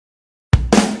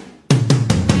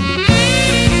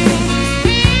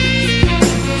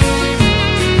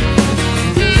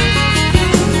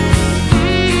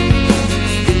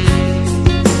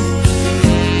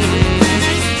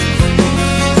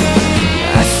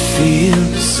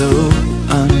so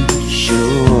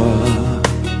unsure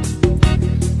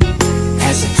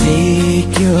as I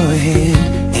take your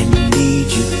hand and lead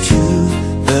you to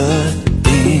the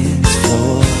dance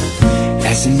floor.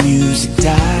 As the music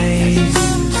dies,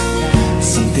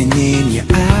 something in your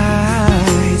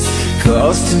eyes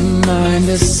calls to mind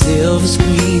a silver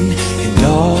screen and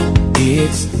all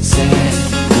its sad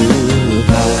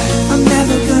goodbye. I'm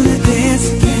never gonna dance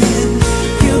again.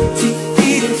 Guilty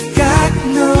feet have got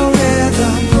no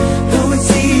rhythm, though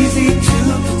it's easy to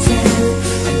pretend.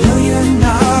 I know you're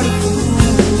not a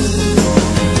fool.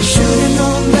 You should've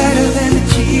known better than to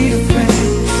cheat a friend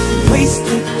and waste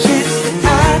the chance that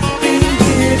I've been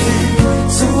given.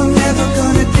 So I'm never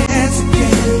gonna dance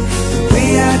again the way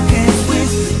I dance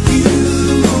with you.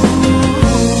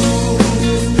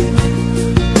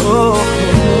 Oh.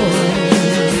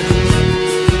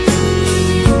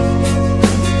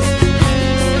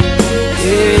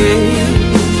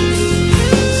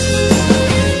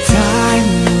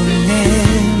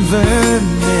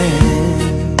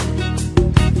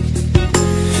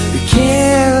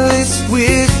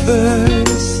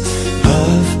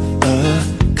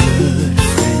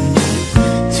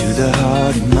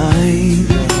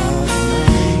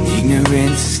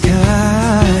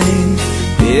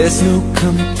 There's no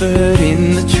comfort in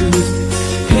the truth.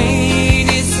 Pain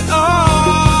is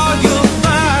all you'll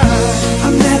find.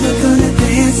 I'm never gonna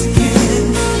dance again.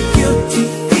 Guilty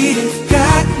feet have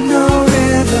got no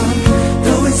rhythm,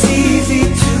 though it's easy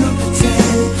to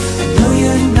pretend. I know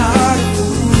you're not a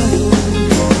fool.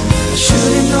 I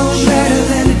should've known better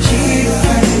than to cheat a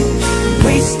friend and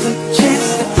waste the chance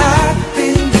that I've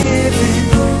been given.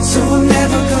 So I'm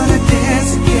never gonna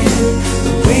dance again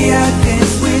the way I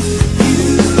dance with you.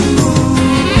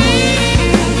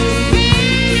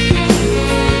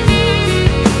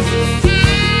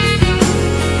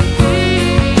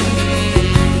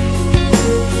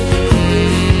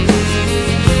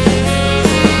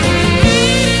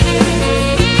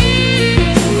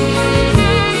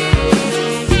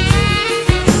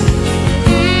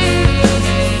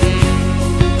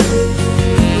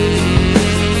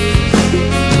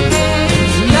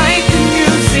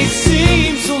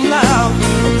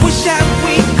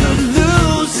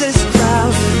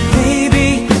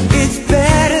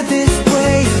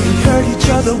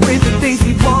 With the things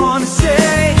we wanna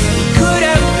say, could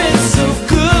have been so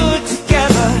good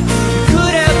together,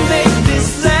 could have made this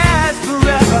last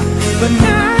forever. But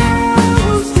now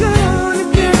who's gonna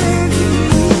dance with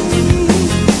me?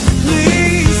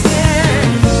 Please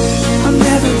stand. I'm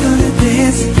never gonna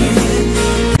dance again.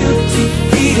 Guilty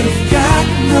feet have got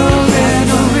no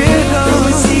rhythm, though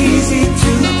it's easy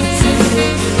to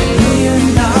pretend. I know you're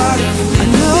not, I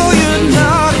know you're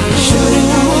not. Should've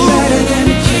known better than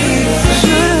to cheat.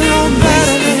 Should've known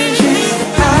better than to cheat.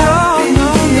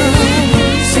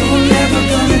 So I'm never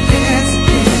gonna dance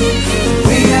again the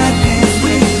way I dance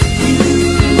with you.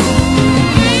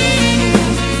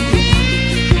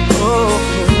 Oh.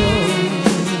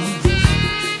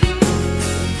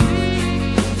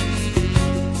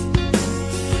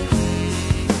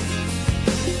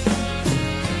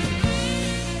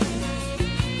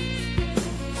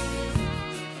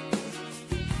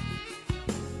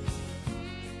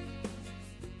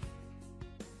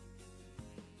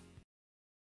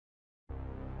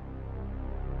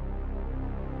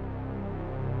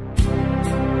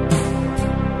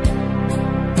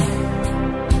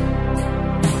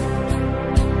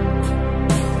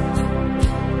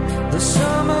 The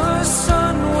summer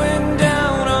sun went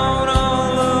down on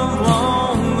all of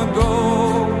long ago,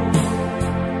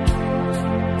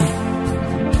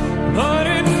 but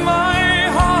in my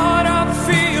heart I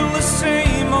feel the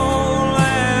same old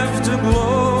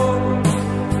afterglow.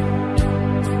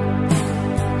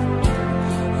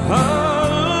 A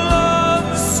love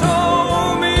so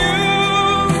beautiful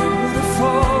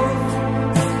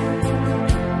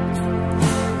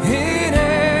in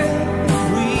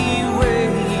every way.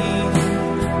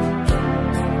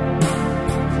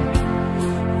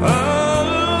 A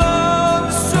love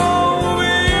so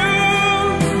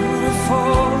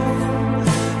beautiful,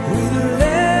 we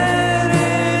let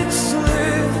it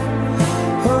slip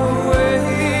away.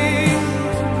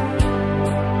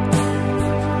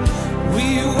 We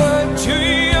were too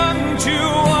young to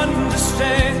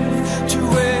understand, to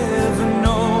ever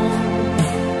know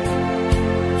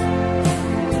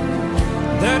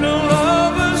that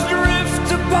lovers drift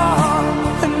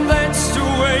apart, and that's the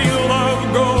way love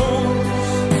goes.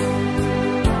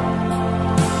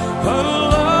 A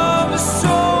love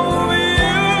so beautiful,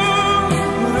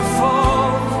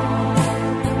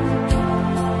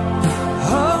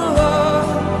 a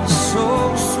love so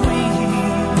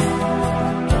sweet.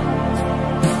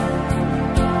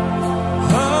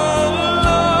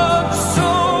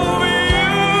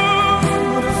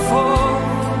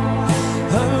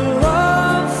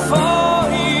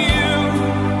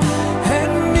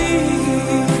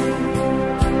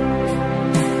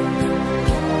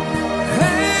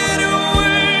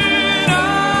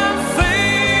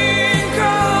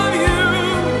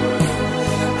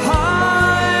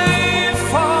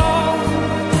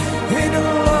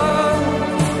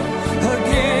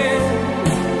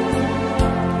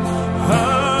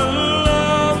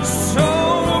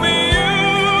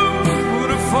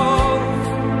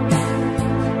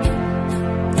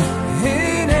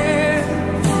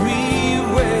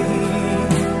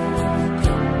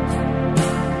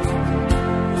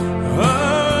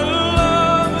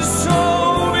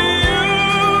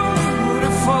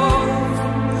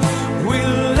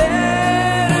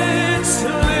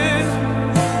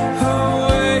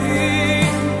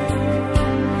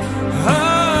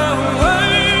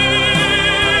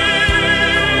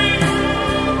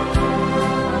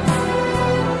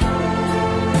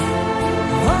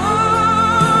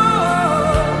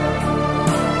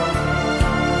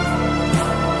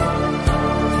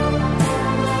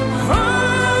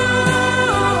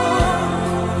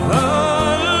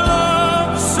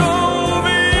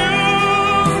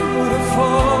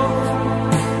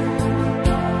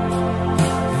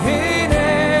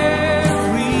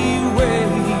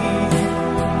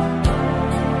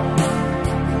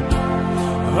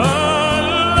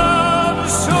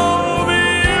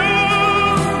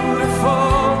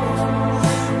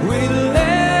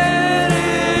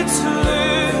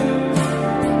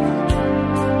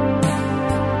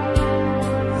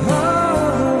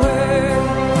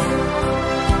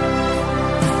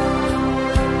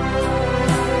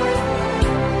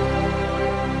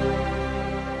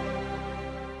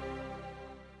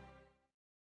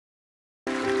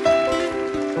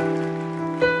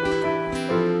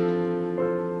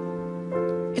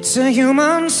 It's a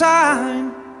human sign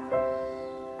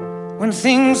when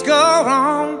things go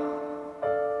wrong.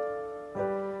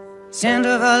 Scent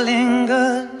of her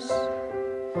lingers,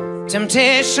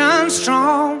 temptation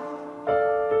strong.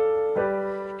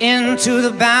 Into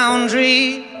the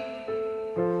boundary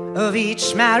of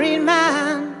each married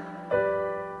man,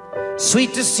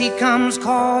 sweet deceit comes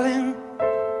calling,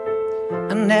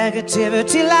 and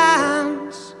negativity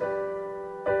lands.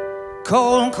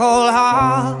 Cold, cold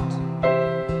heart,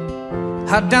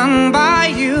 hard done by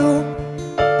you.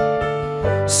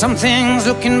 Some things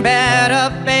looking better,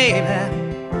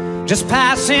 baby, just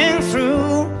passing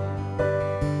through.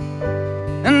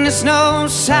 And it's no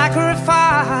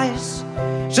sacrifice,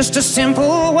 just a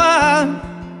simple word.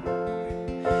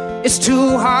 It's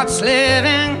two hearts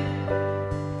living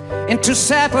in two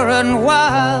separate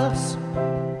worlds.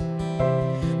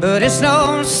 But it's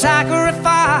no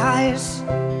sacrifice,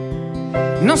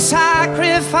 no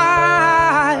sacrifice.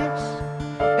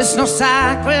 It's no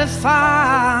sacrifice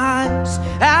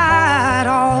at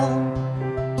all.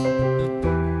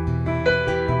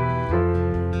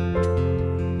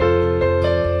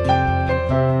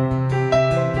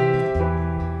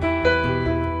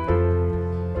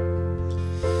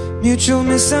 Mutual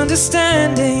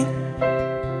misunderstanding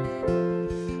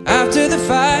after the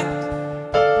fight.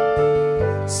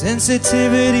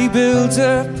 Sensitivity builds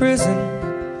a prison.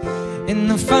 In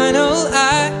the final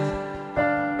act,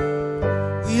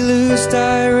 we lose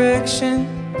direction.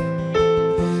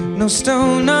 No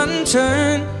stone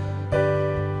unturned,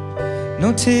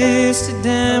 no tears to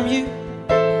damn you.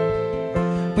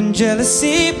 When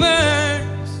jealousy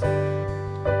burns,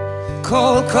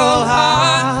 Cold, cold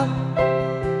heart,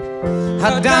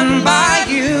 hard done by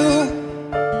you.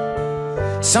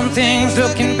 Some things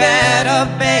looking better,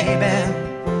 baby,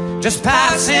 just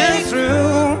passing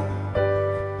through.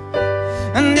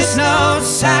 And it's no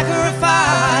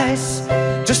sacrifice,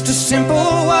 just a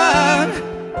simple word.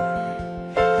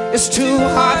 It's two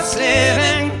hearts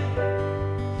living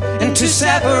in two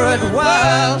separate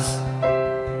worlds.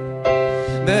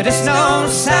 But it's no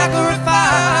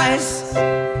sacrifice,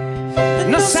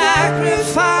 no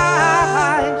sacrifice.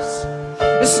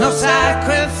 It's no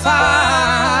sacrifice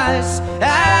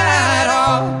at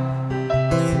all.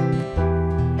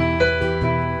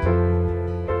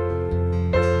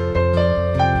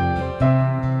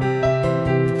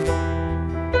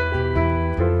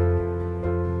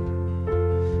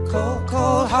 Cold,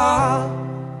 cold heart,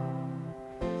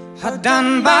 hard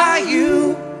done by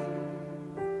you.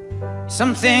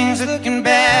 Some things looking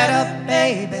better,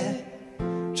 baby,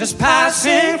 just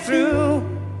passing through.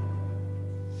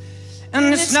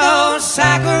 And it's no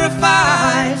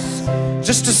sacrifice,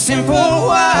 just a simple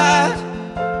word.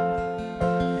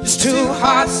 It's two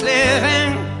hearts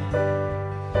living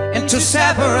in two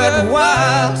separate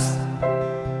worlds.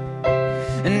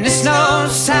 And it's no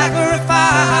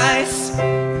sacrifice,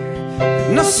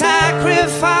 no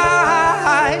sacrifice.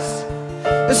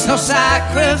 It's no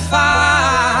sacrifice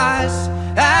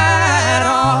at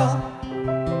all.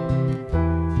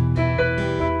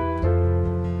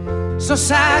 It's no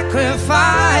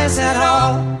sacrifice at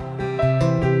all.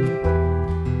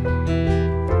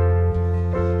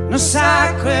 No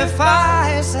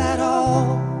sacrifice at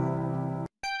all.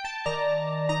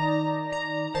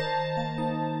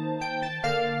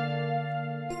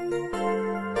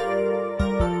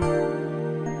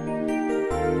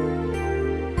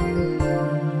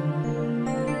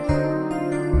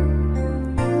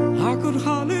 I could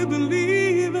hardly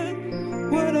believe it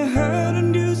when I heard the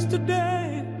news today.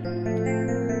 I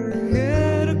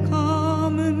had to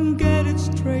come and get it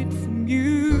straight from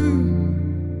you.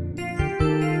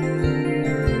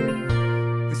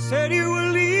 They said you were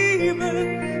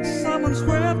leaving, someone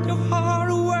swept your heart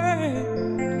away.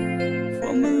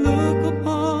 From the look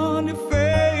upon your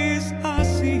face, I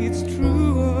see it's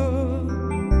true.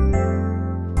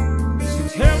 So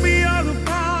tell me all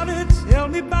about it, tell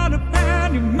me about the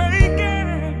plan you're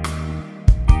making.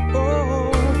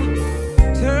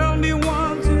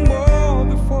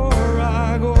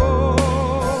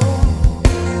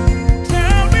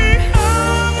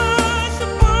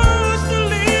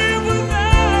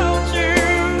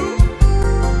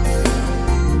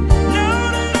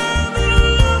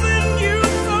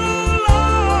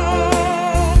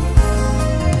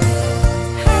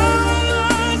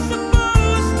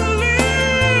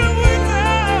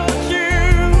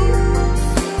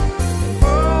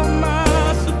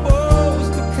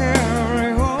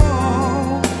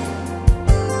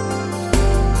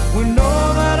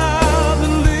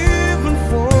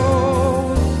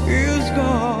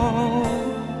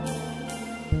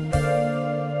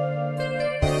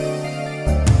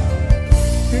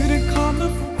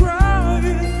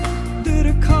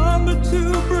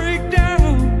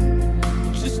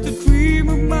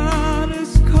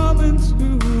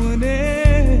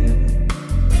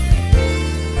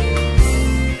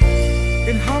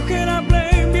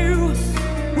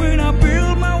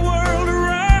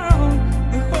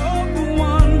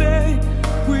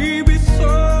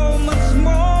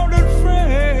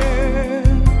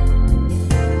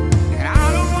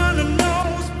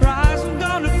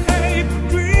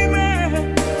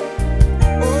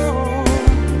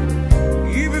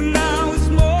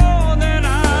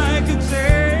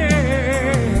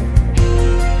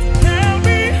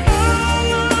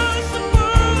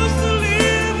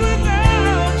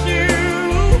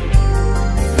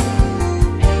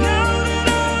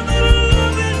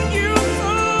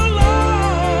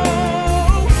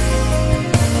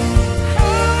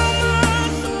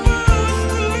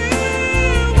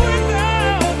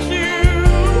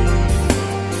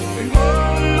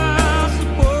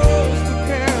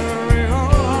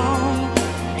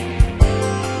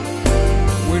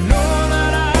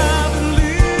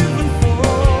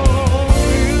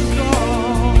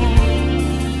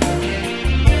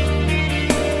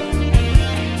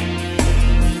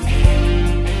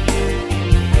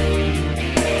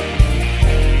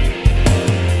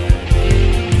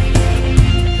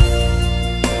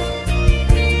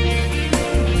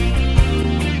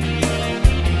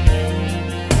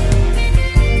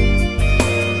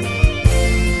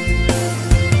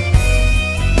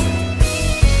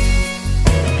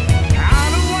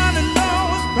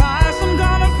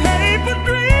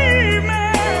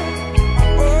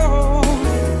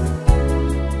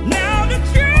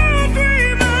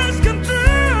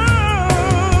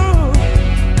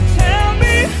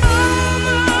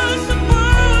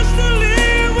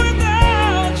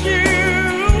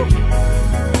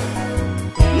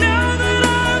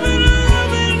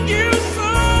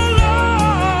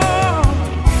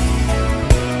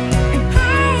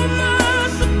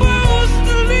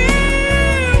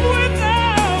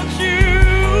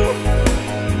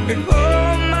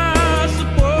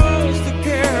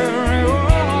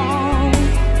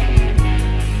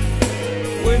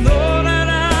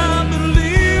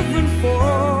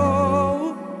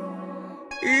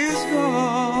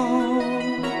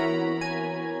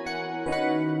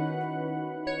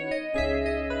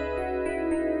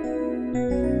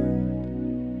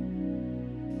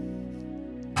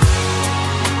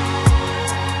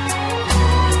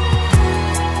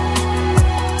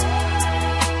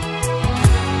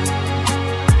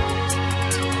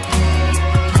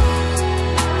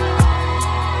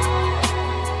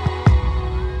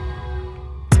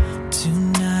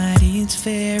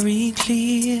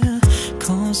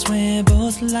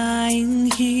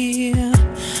 lying here.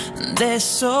 There's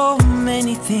so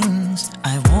many things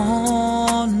I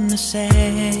wanna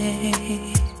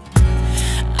say.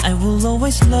 I will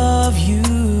always love you,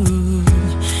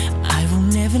 I will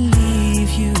never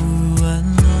leave you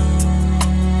alone.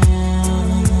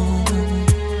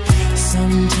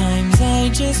 Sometimes I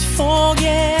just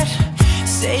forget,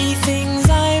 say things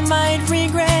I might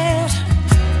regret.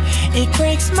 It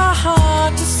breaks my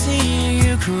heart to see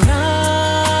you crying.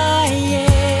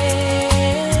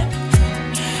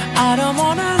 I don't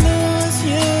wanna lose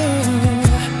you,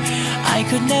 I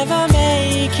could never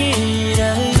make it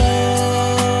alone.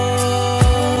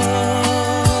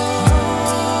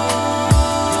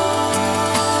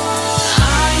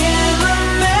 I am a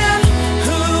man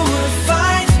who would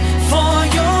fight for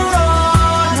your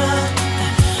honor.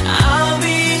 I'll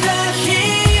be the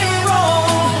hero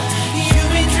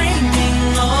you've been dreaming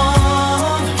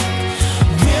of.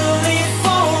 We'll live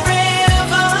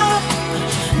forever,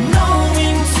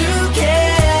 knowing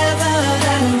together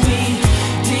that we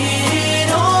did it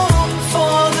all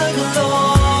for the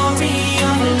glory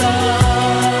of love.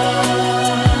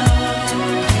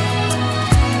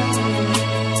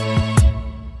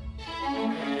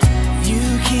 You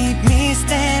keep me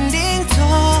standing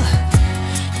tall,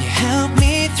 you help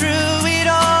me through it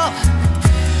all.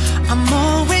 I'm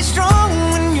always strong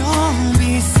when you're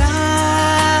beside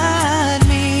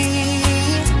me.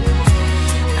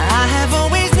 I have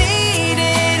always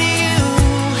needed you,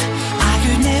 I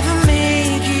could never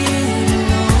make it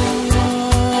alone.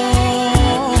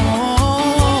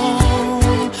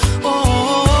 Oh,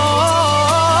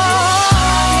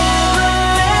 I am a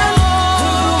man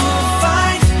who will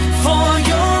fight for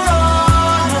your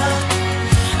honor.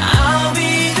 I'll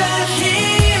be the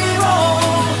hero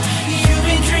you've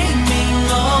been dreaming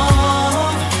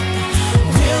of.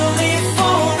 We'll live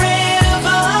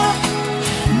forever,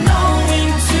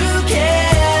 knowing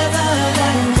together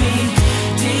that we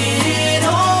did it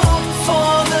all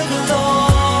for the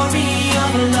glory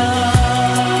of love.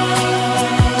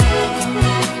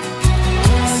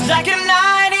 It's like a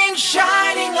knight in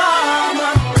shining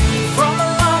armor from a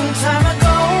long time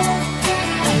ago.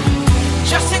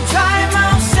 Just in time,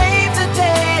 I'll save the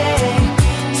day.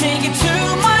 Take it to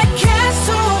my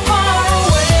castle far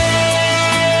away.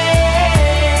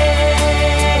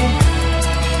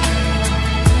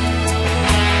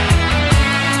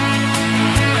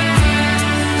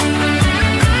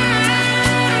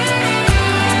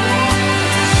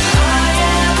 I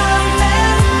am a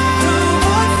man who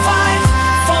would fight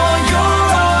for your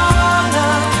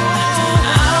honor.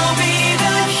 I'll be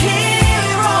the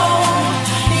hero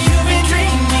you've been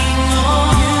dreaming of.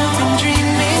 You've been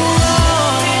dreaming of.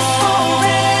 Live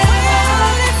forever,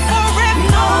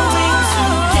 knowing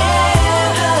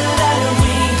together that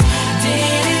we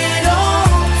did it all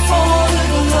for the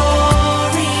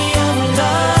glory of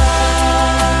love.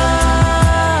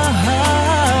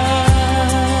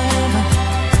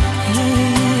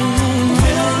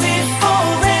 We'll live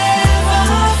forever,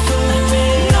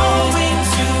 knowing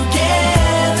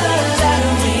together that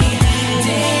we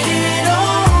did it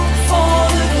all for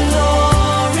the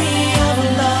glory of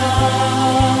love.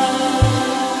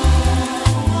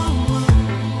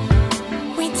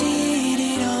 We did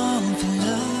it all for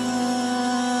love.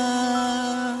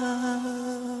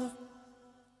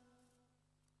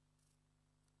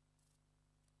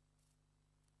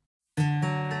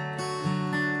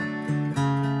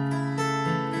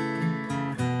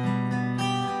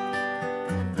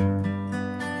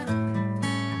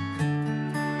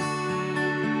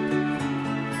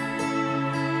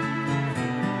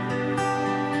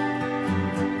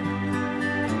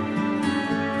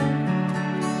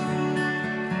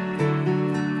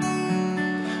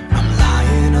 I'm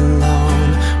lying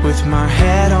alone with my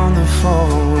head on the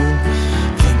phone,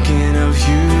 thinking of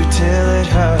you till it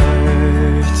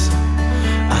hurts.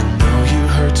 I know you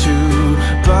hurt too,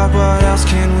 but what else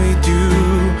can we do?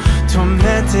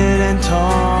 Tormented and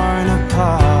torn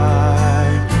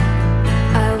apart.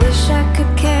 I wish I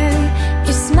could carry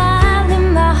your smile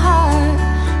in my heart.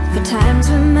 For times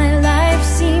when my life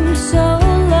seemed so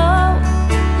low,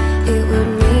 it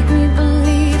would make me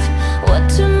believe what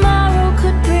tomorrow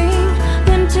could bring,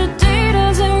 when today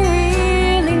doesn't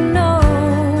really know.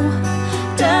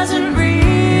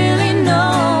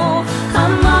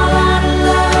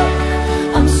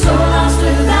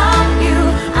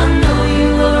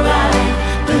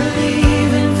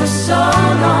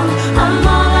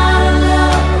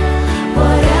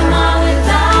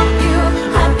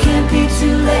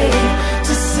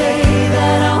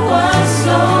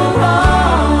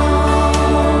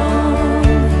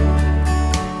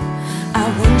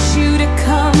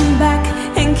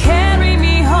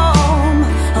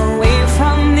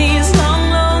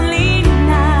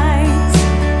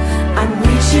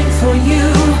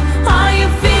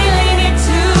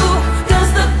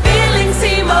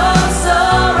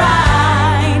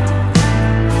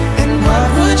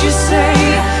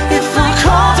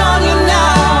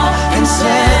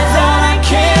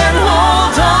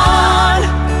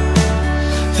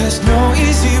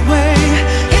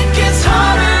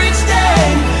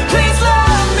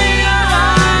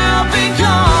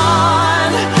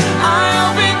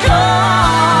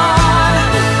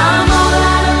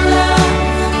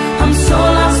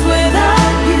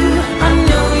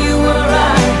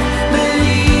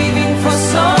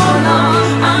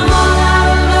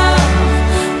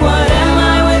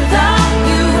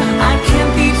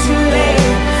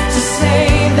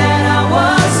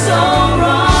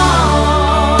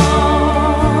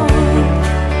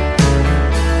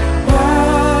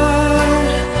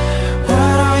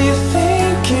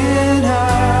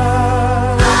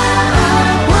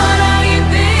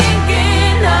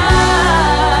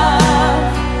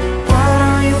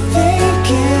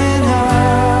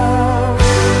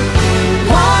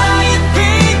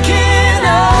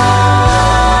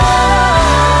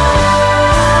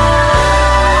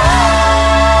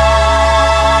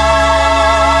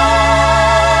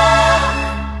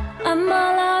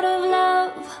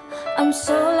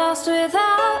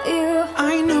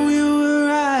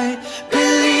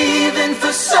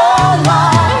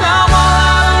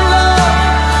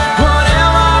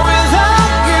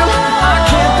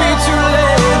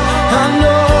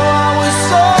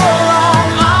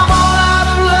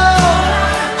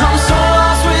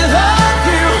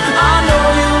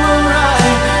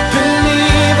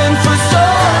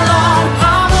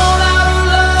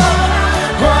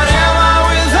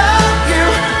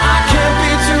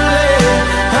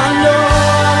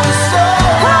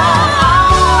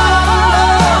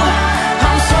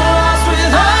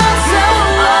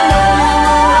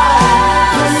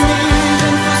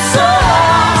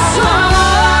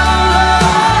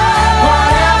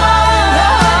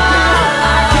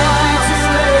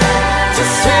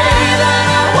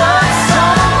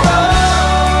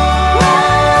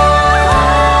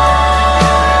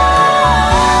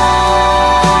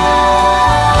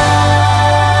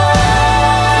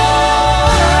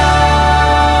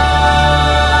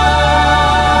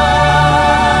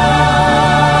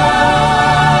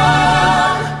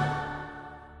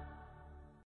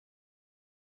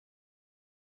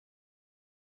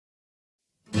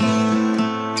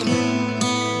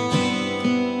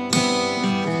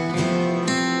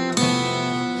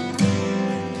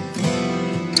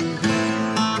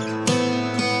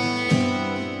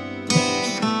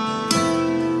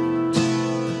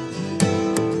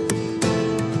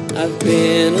 I've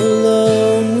been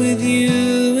alone with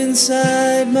you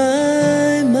inside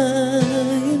my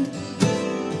mind,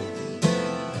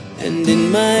 and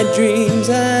in my dreams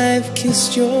I've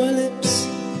kissed your lips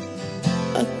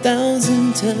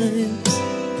 1,000 times.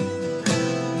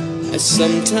 I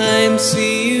sometimes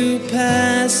see you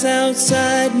pass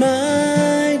outside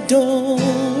my door.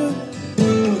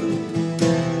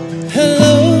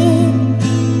 Hello,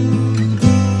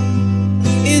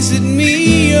 is it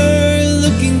me you're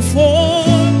looking for?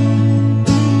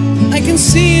 I can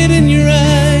see it in your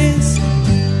eyes,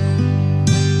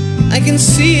 I can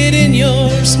see it in your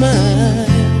smile.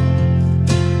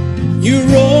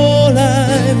 You're all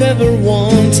I've ever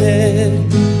wanted,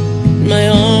 my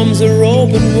arms are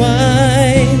open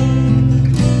wide,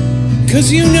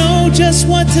 'cause you know just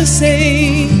what to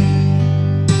say,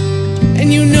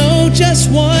 and you know just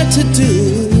what to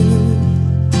do,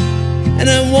 and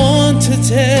I want to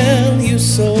tell you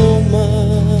so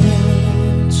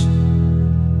much.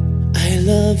 I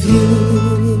love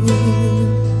you.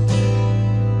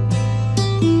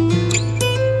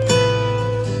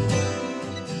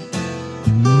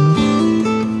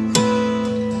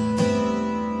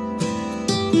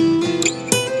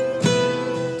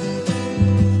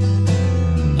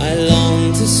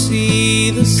 To see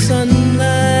the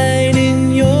sunlight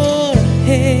in your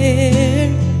hair,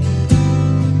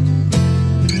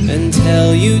 and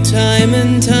tell you time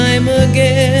and time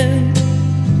again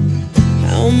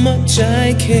how much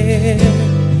I care.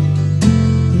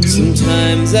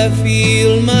 Sometimes I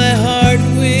feel my heart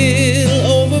will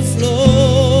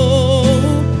overflow.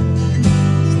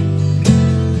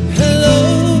 Hello,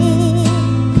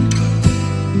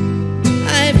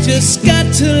 I've just got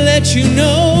to let you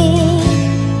know,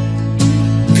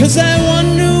 'cause I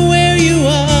wonder where you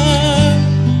are,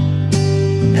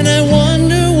 and I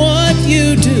wonder what you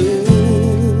do.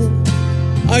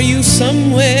 Are you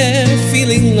somewhere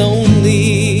feeling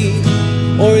lonely,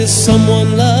 or is someone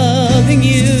loving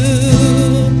you?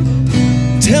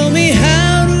 Tell me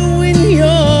how to win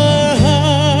your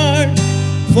heart,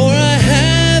 for I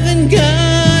haven't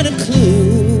got a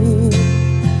clue.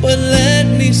 But let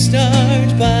me start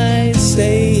by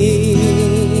saying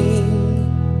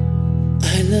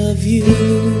I love you.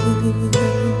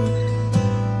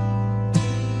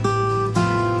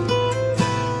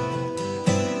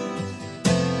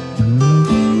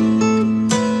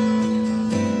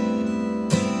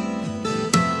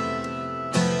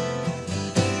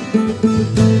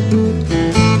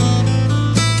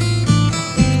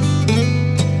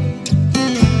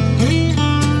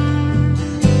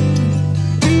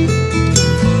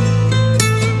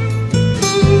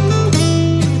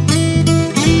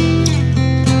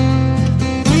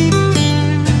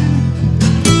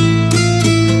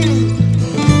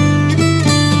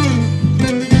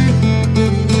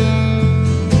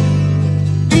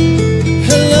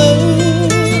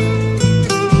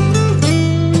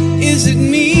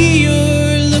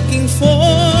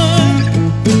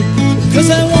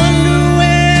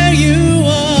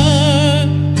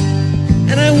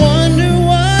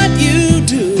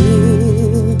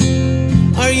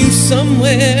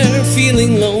 Somewhere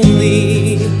feeling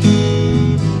lonely,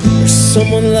 or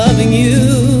someone loving you?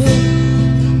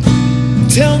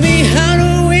 Tell me how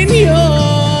to win your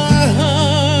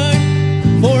heart,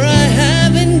 for I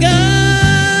haven't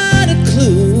got a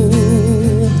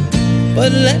clue.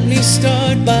 But let me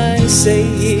start by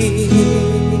saying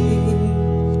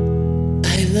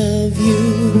I love you.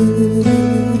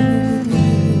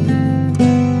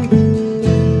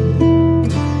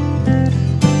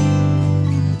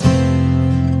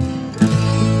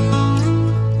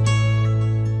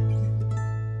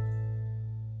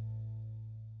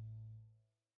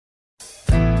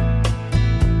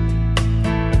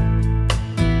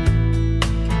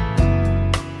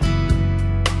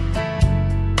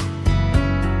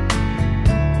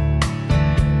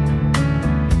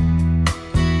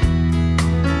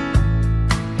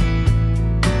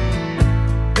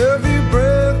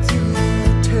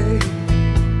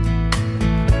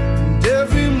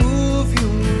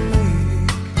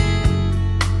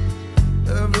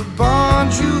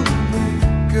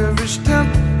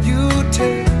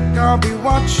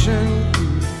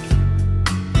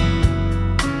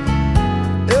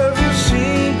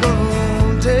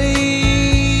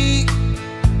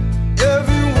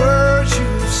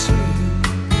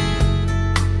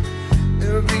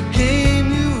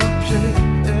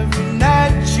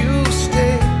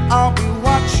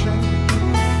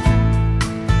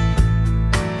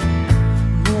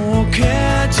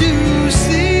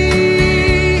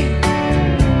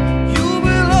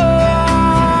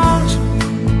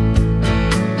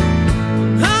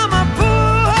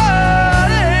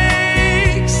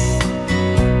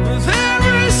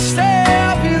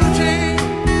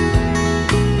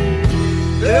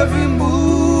 every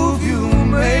move you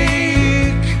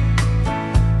make,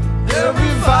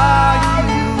 every vow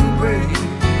you break,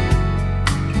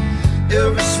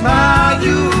 every smile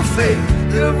you fake,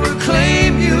 every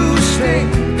claim you stake.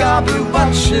 I'll be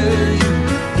watching you.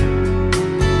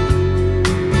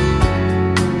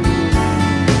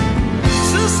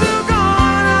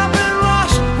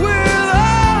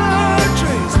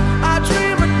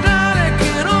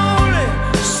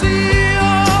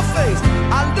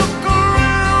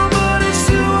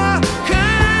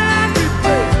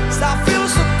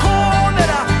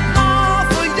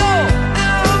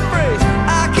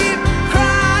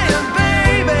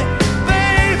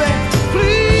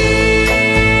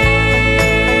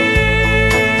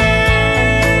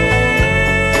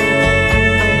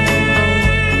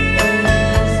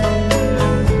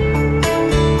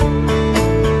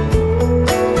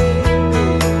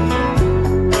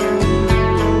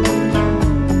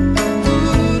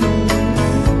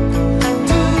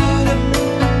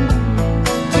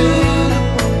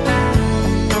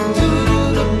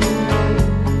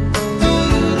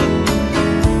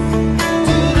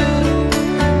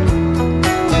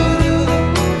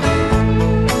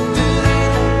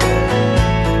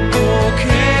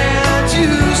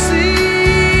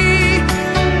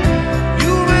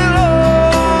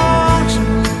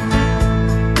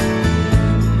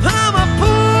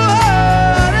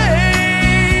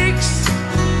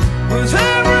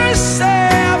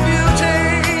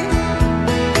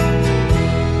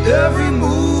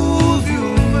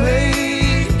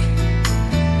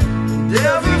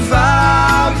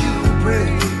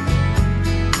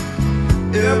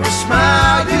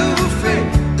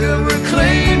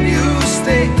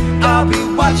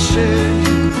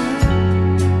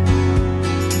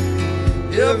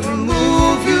 Every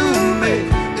move you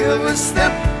make, every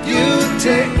step you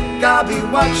take, I'll be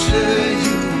watching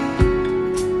you.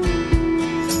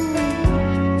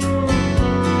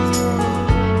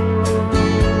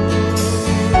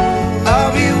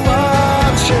 I'll be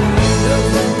watching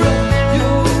every breath you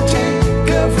take,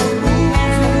 every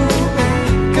move you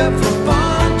make, every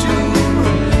bond you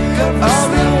break. I'll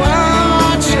be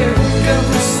watching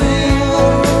every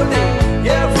single day,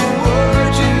 every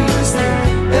word you say,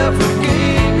 every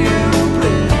game you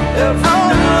play, every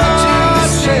night you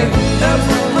say,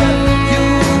 every breath you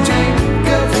take,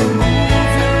 every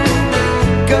move you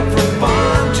make, every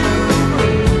bond you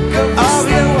break. I'll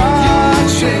be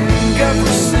watching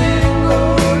every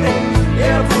single day,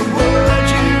 every word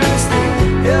you say,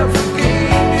 every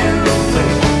game you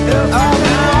play, every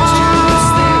night you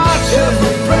stay,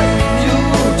 every breath you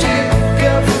take,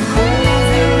 every move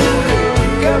you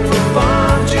make, every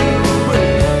bond you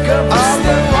break. I'll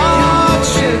be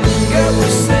watching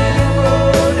every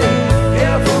single day,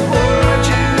 every word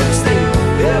you say,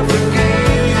 every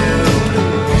game you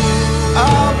play.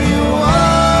 I'll be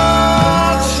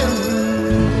watching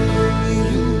you.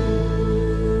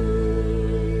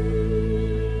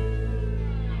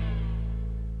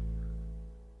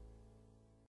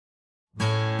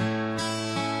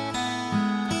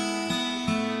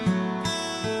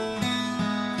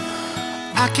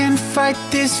 I can't fight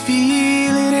this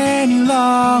feeling any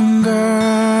longer,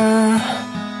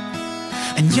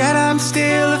 and yet I'm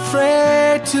still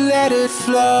afraid to let it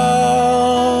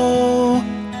flow.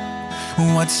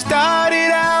 What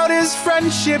started out as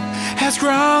friendship has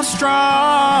grown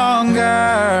stronger.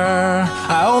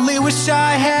 I only wish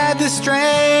I had the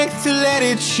strength to let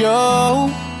it show.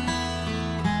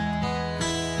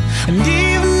 And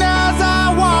even as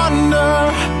I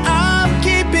wander, I'm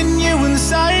keeping you in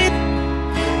sight.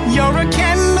 You're a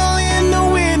candle in the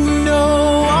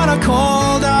window on a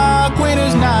cold, dark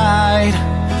winter's night,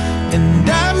 and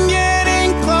I'm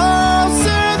getting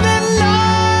closer than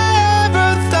I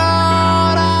ever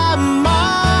thought I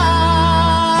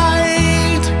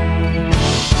might.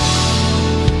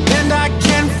 And I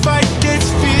can't fight this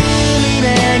feeling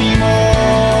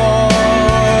anymore.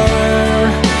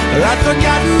 I've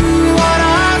forgotten what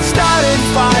I started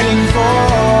fighting for.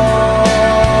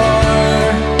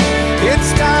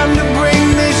 It's time to bring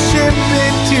this ship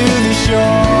into the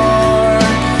shore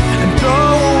and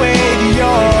throw away the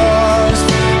oars.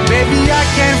 Baby, I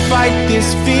can't fight this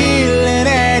feeling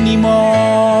anymore.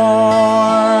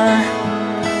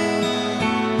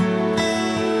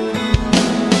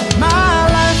 My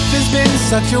life has been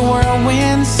such a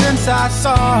whirlwind since I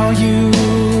saw you.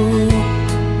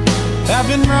 I've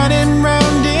been running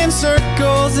round in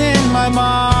circles in my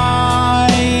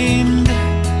mind,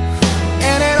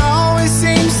 and it always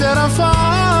seems that I'm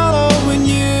following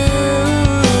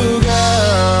you,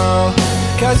 girl.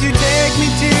 'Cause you take me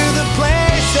to the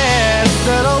places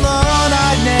that alone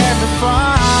I'd never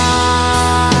find.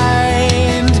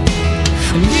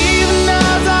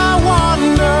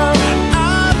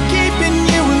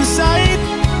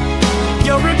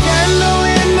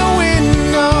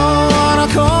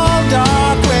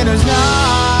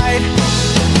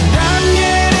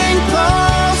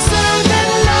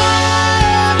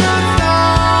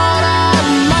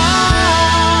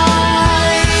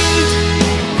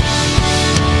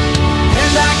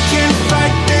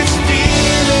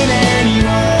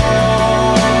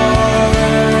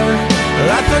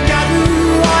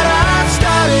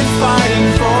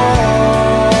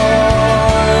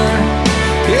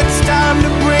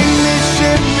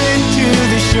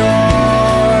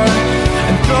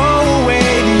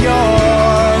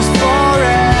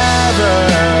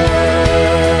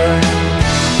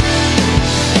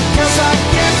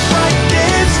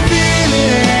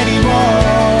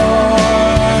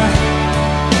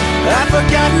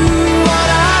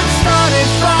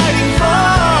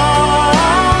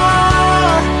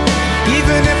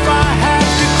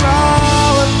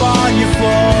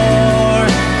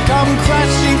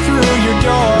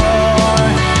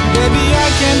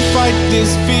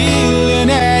 this feeling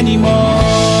anymore.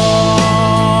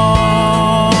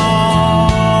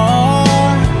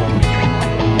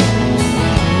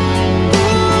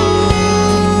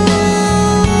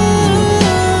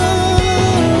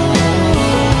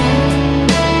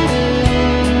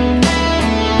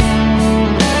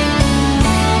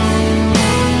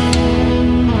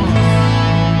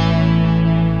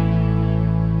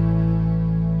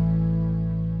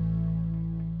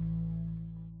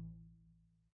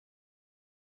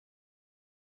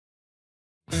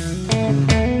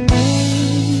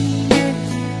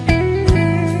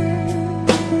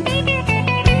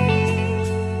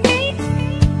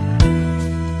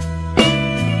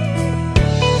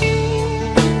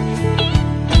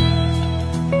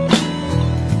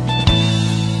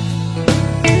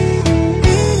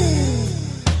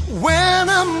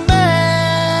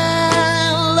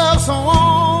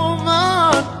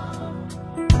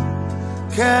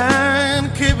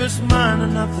 Can't keep his mind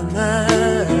on nothing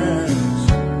else.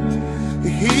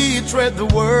 He tread the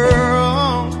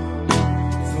world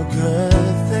for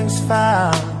good things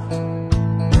found.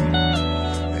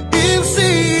 If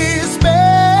she is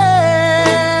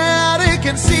bad, he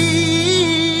can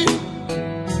see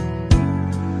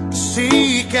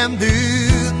she can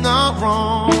do no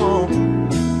wrong.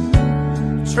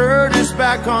 Turn his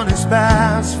back on his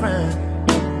best friend,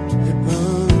 he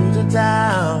put her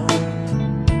down.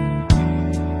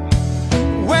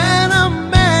 When a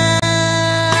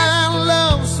man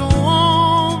loves a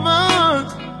woman,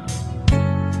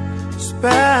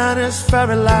 spend his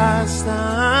very last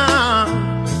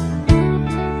time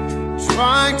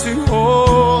trying to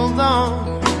hold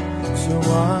on to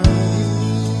what he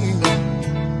needs.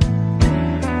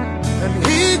 And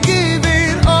he gave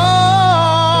it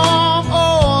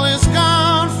all his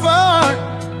comfort,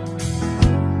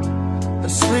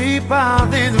 and sleep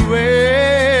out in the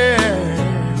rain.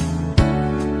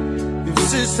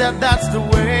 She said that's the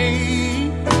way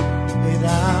that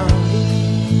I'll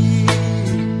be.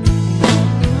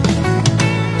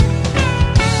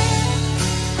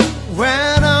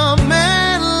 When a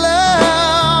man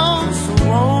loves a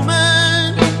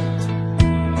woman,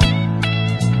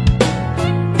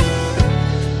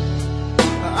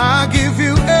 I give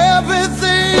you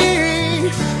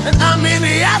everything, and I mean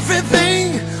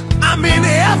everything, I mean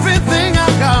everything I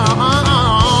got.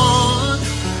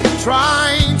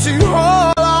 Trying to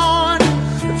hold on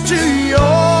to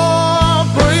your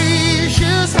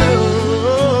precious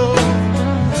love.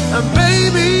 And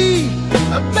baby,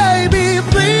 baby,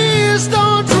 please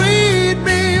don't treat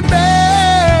me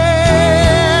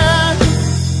bad.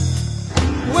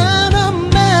 When a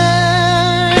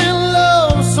man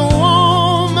loves a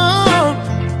woman,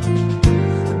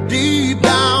 deep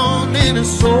down in his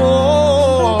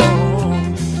soul,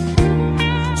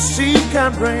 she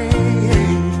can bring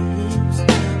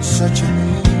such a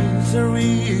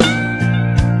misery.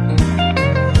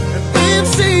 And if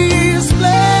she is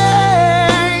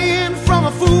playing from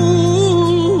a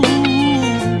fool,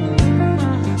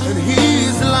 and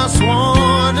he's the last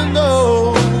one to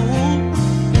know,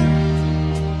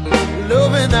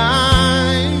 loving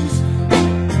eyes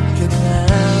can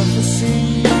never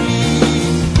see.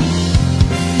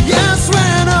 Yes,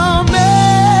 when a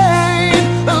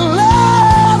man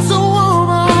loves a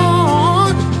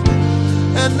woman,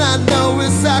 and I know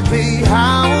exactly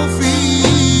how I feel.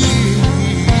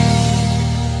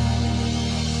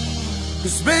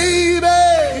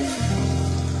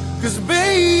 'Cause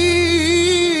baby,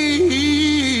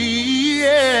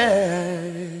 yeah.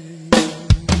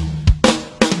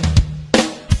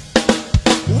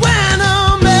 When a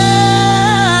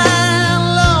man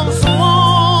loves a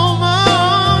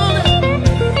woman,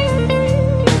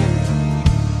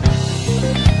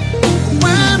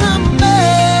 when a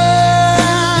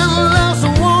man loves a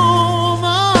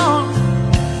woman,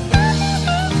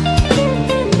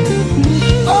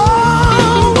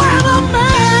 oh, when a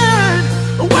man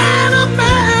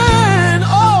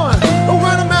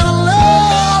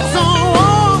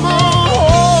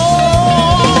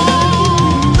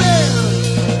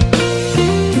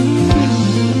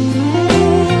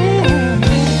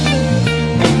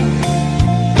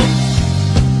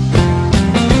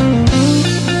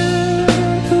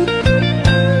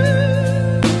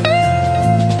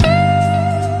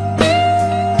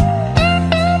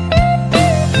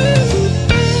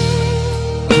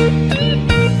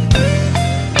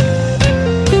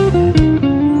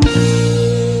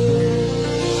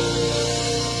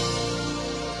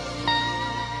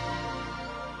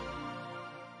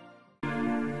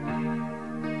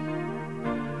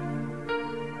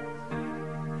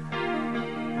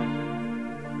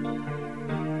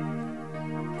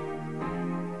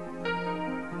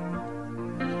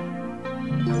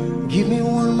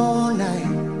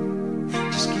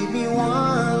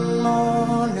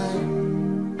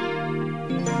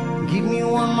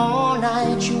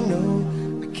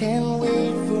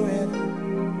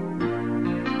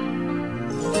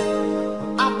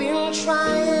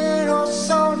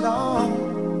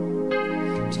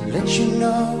to let you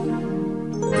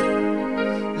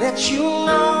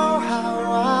know how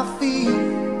I feel.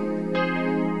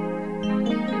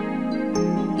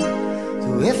 So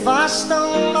if I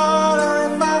stumble or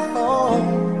if I fall,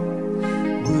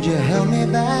 would you help me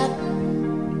back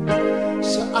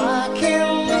so I can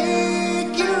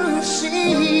make you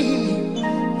see?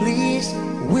 Please,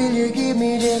 will you give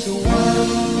me just one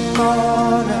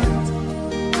more night?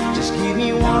 Just give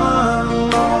me one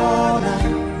more night.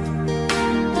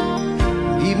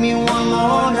 Give me one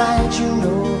more night, you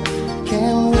know,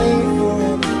 can't wait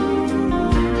forever.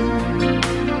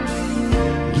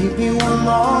 Give me one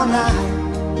more night.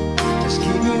 Just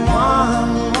give me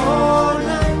one more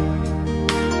night.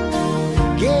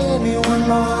 Give me one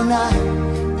more night,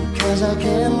 because I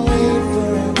can't wait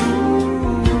forever.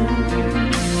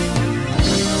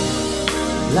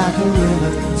 Like a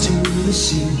river to the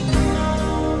sea,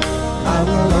 I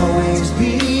will always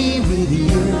be with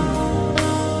you.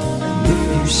 And if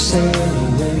you sail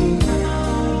away,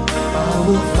 I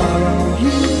will follow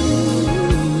you.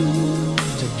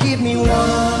 So give me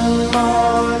one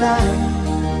more night.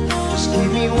 Just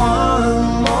give me one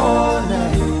more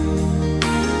night.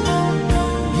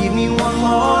 Give me one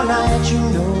more night, you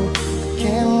know,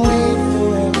 can't wait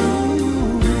forever.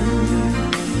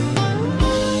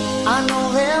 I know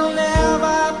there'll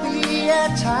never be a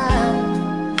time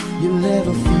you'll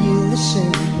never feel the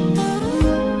same.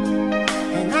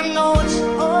 And I know it's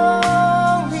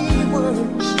only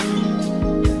words,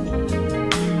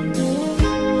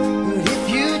 but if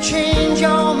you change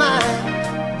your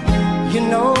mind, you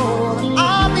know that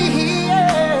I'll be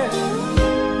here.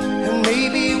 And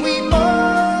maybe we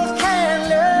both can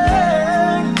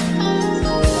learn.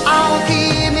 I'll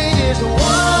give me just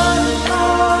one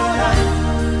more night.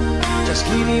 Just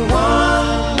give me one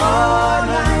more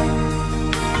night.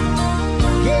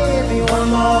 Give me one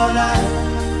more night,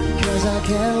 because I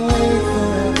can't wait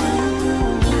forever.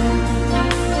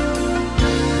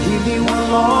 Give me one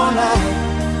more night.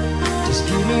 Just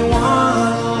give me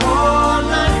one more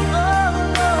night.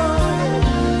 Oh,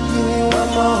 give me one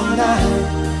more night,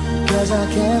 because I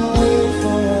can't wait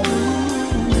forever.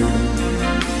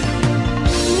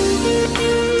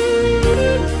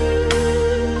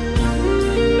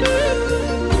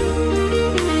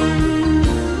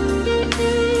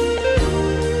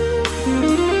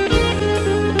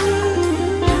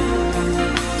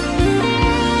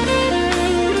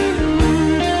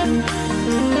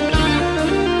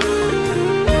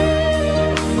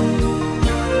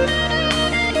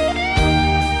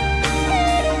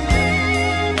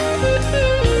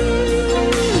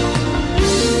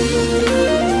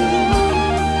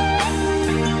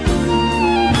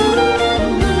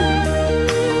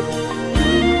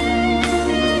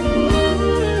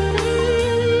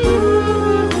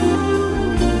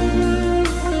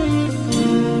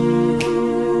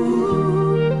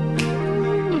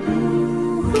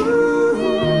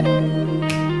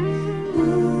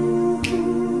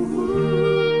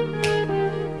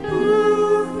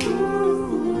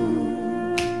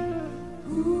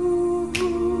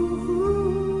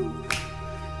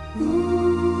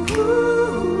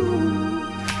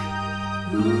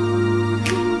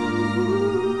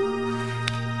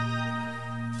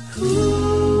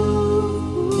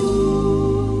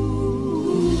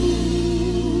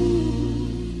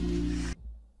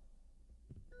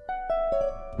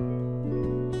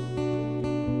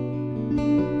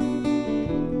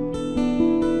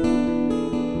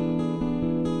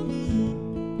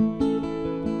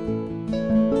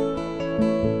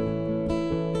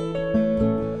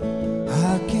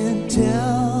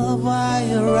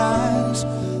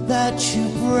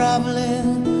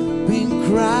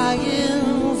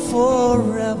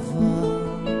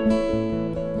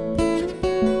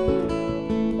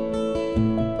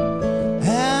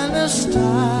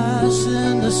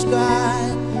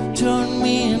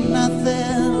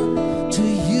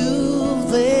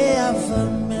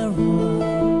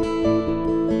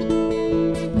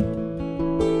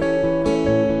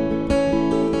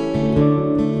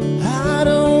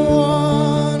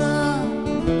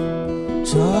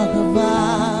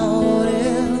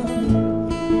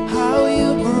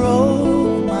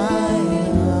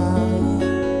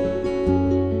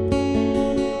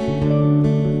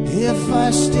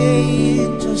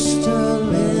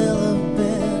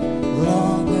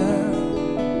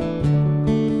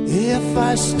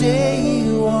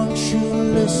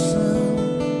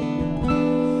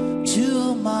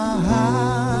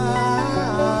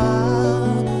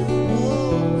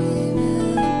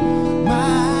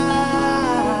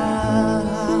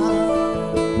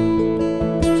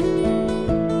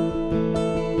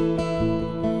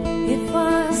 If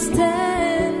I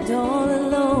stand all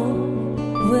alone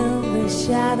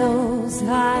shadows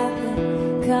hide the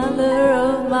color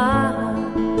of my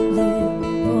lip,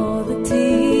 for the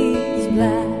tea is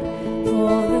black,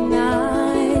 for the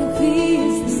night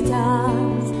feeds the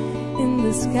stars in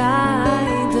the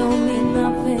sky don't mean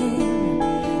nothing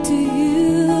to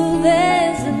you.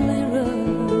 There's a mirror.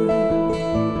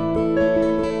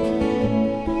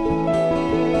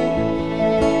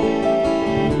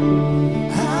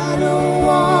 I don't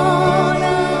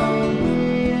wanna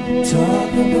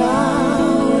talk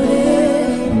about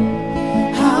it,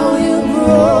 how you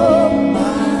broke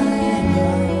my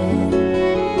heart.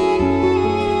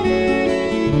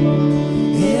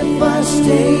 If I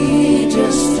stay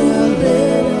just a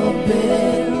little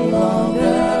bit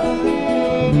longer,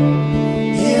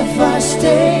 if I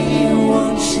stay,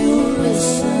 won't you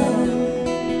listen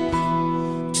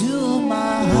to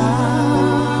my heart?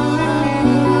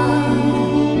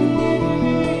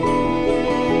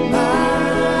 My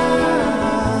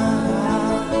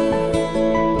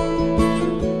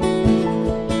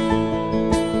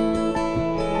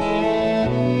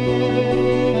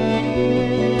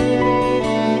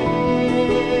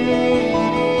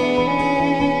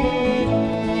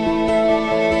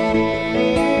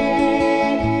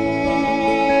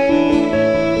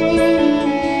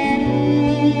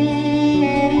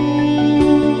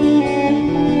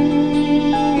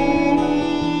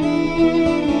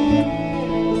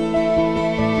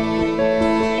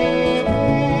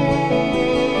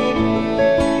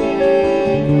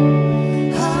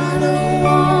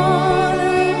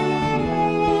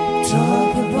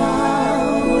talk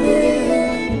about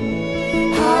it,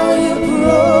 how you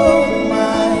broke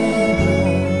my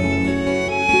heart.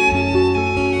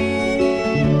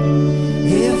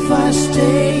 If I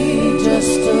stay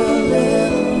just a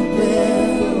little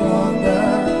bit longer,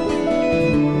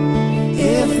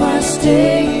 if I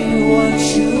stay, won't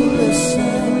you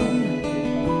listen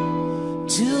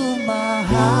to my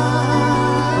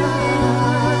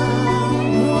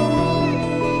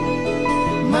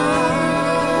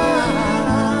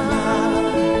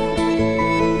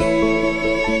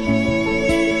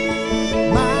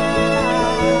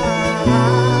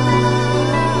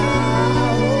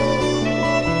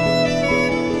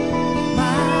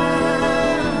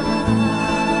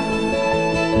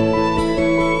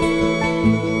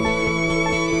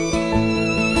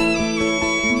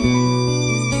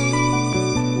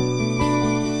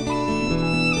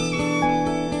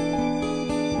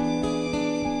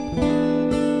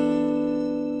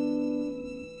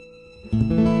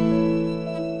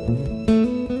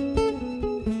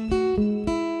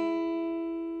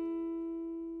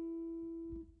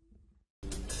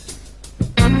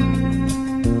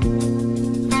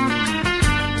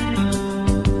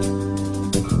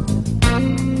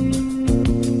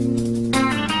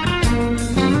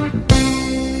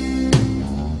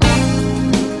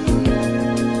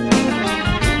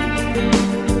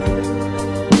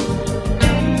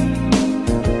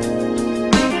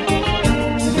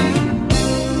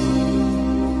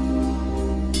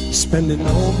Spending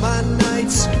all my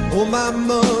nights, all my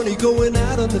money going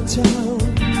out on the town,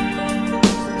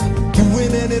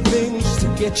 doing anything just to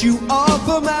get you off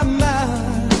of my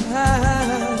mind.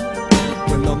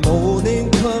 When the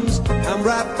morning comes, I'm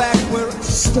right back where I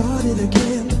started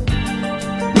again.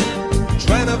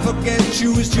 Trying to forget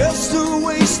you is just a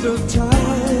waste of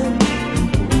time.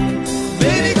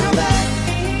 Baby, come back.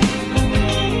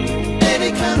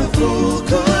 Any kind of fool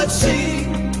could see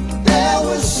there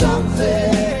was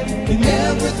something in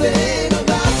everything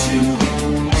about you.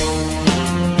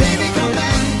 Baby, come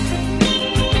back.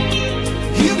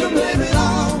 You can blame it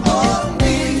all on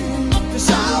me, 'cause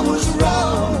I was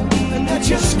wrong, and I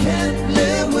just can't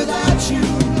live without you.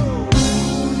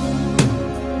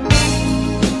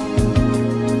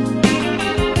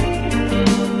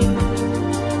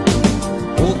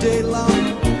 All day long,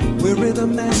 we're in a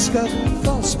mask of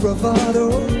false bravado.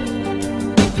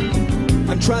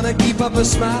 I'm trying to keep up a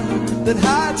smile that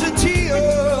hides a tear.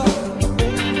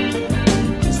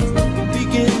 As the night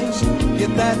begins,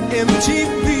 get that empty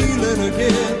feeling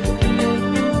again.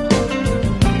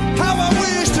 How I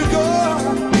wish to God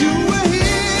you were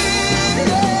here.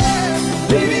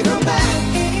 Baby, come back.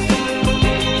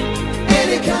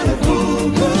 Any kind of fool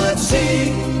could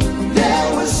see there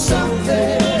was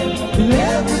something in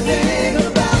everything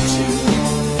about you.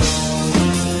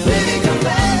 Baby, come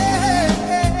back.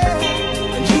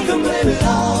 Blame it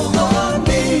all on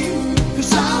me,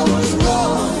 'cause I was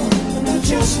wrong, and I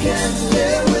just can't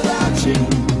live without you.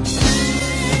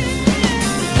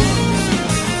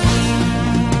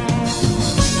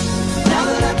 Now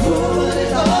that I put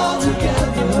it all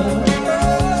together,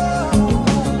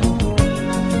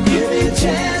 give me a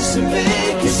chance. chance to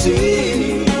make you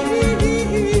see.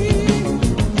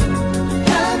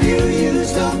 Have you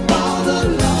used up all the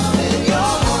love in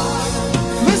your heart?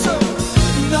 Listen,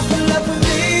 nothing left for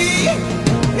me.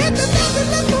 It's nothing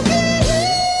left for me.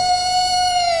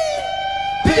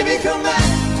 Baby, come back.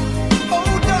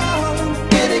 Oh, darling,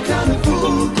 any kind of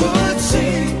fool could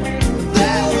see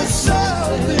there was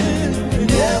something in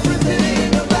everything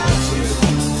about you.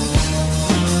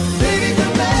 Baby,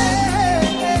 come back.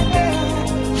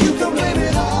 You can blame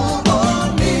it all on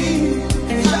me.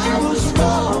 'Cause I was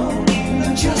wrong.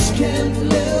 I just can't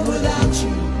live without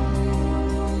you.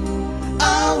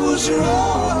 I was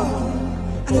wrong,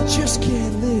 and I just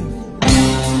can't live.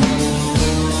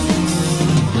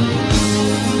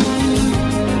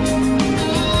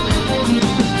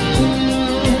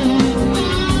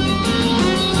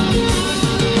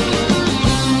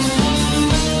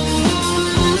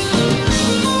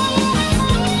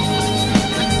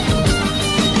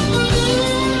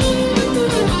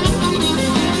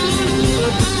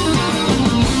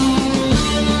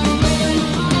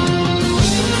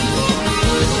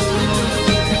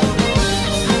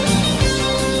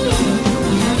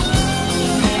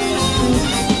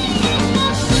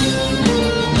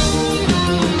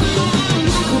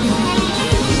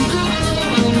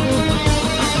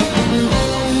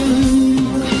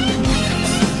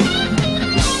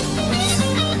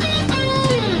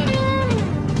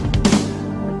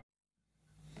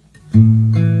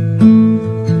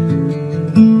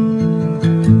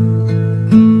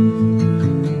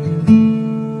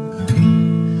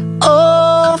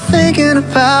 Oh, thinking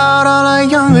about all our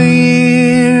younger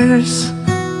years.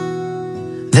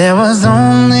 There was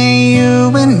only you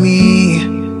and me.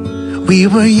 We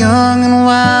were young and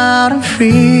wild and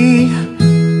free.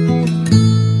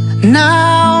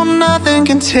 Now nothing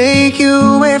can take you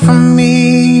away from me.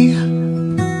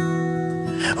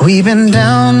 We've been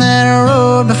down that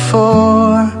road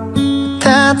before.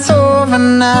 That's over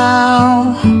now.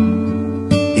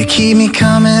 You keep me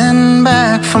coming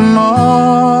back for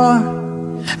more.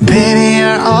 Baby,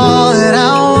 you're all that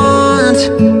I want.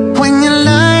 When you're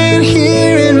lying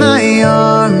here in my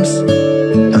arms,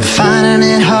 I'm finding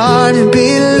it hard to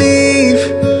believe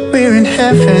we're in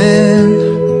heaven.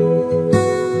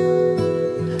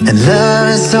 And love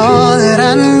is all that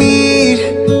I need,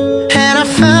 and I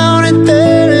found it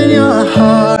there in your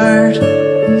heart.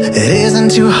 It isn't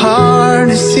too hard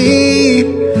to see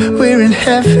we're in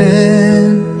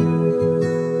heaven.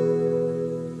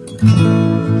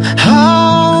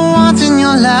 Oh, once in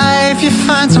your life you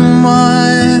find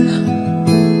someone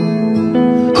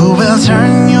who will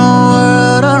turn your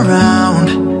world around,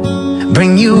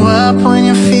 bring you up when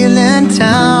you're feeling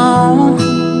down.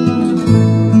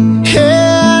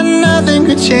 Yeah, nothing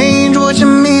could change what you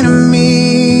mean to me.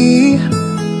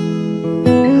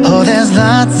 Oh, there's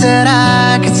lots that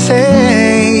I could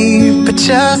say, but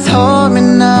just hold me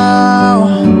now,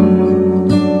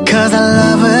 'cause I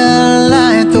love it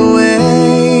like the way.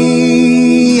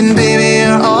 And baby,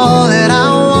 you're all that I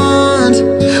want.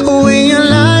 When you're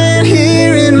lying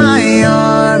here in my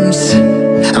arms,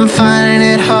 I'm finding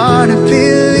it hard to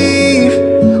believe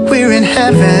we're in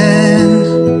heaven.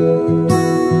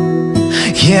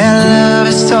 Yeah, love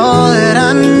is all that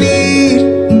I need,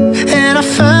 and I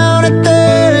found it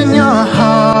there in your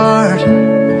heart.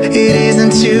 It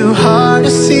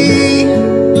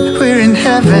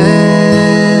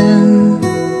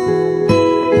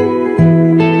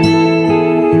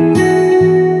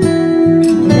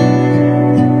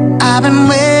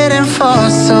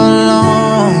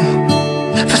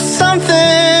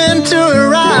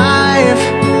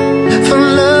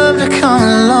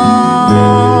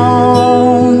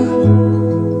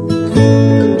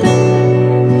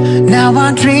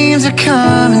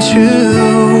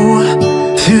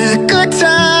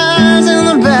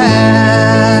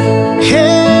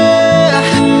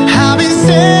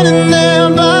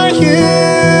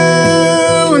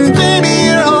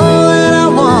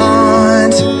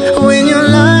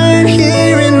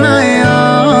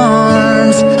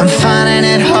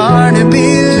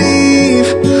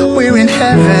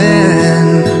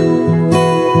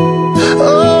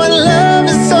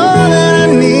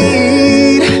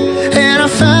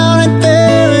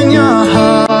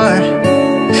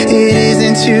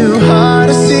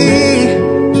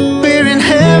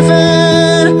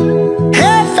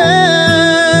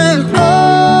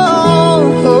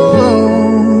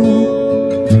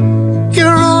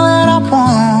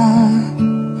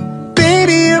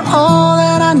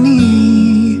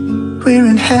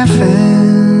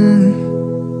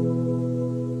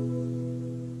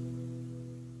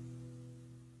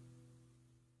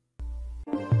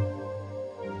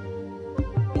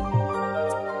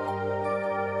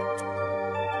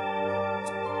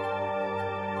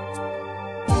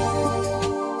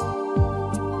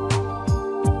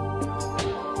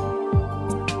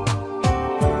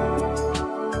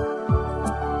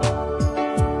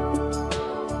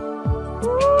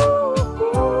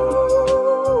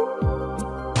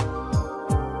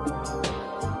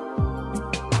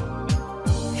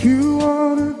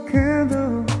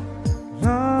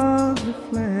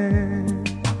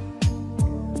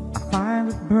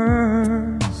that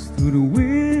burns through the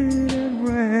wind and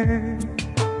rain.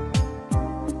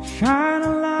 Shine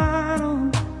a light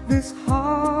on this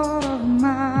heart of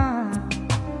mine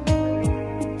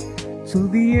till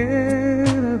the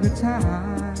end of the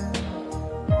time.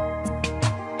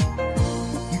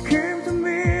 You came to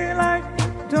me like the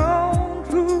dawn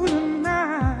through the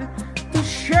night, to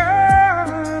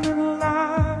shine and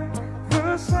light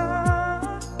the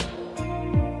sun.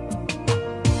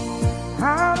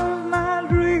 Out of my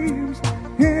dreams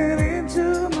and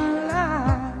into my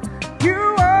life, you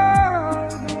are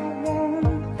the one,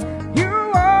 you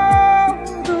are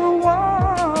the one.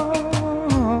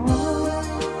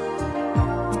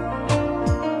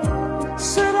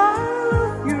 Said I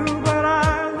love you, but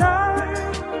I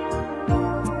lied,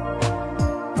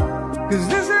 'cause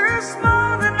this is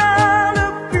more than I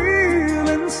feel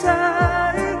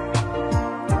inside.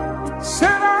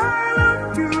 Said I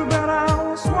love you, but I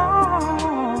was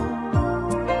wrong,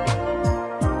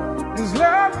 'cause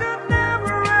love could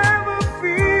never ever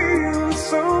feel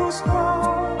so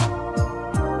strong.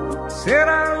 Said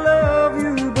I love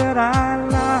you, but I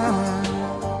lied.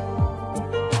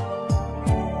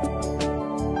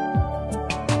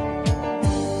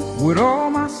 With all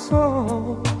my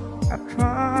soul, I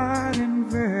tried in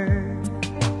vain.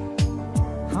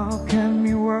 How can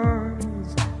me words,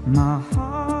 my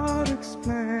heart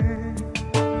explain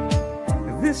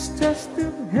this test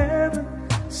of heaven,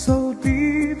 so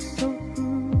deep, so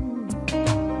true?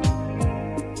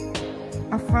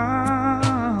 I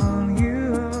found you.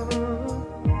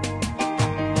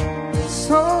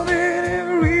 So many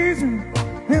reasons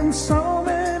in so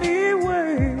many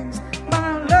ways. My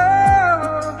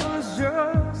love was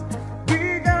just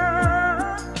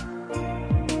begun.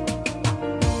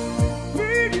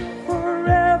 Need you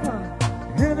forever,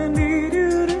 and I need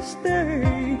you to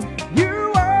stay. You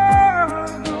are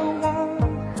the one,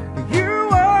 you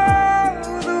are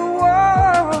the one.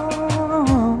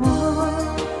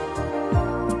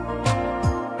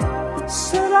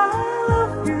 Said I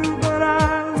love you, but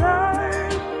I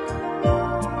lied,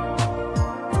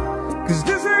 'cause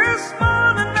this is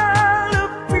more than I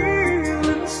feel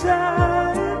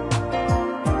inside.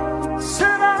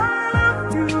 Said I love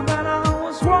you, but I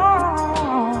was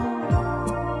wrong,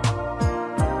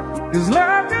 'cause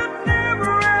love could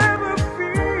never ever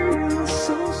feel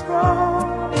so strong.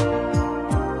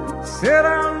 Said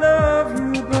I love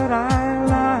you, but I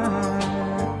lied.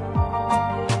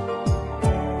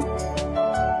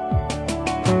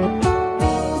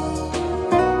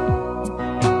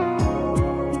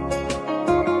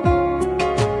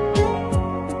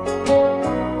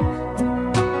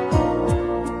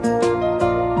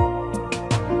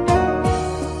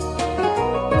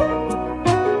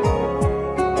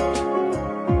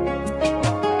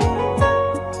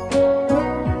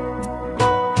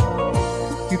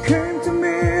 You came to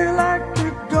me like the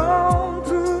dawn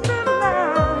through the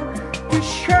night, to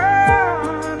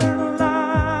shine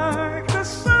like the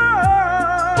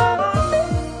sun.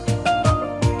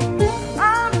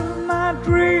 Out of my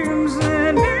dreams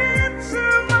and into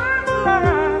my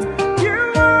life, you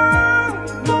are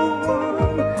the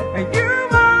one, and you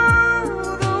are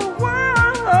the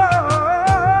one.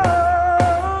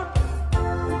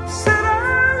 Said I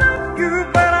love you,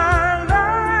 but I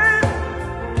lied,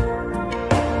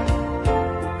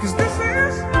 'cause this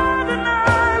is more than I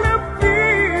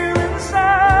feel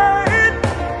inside.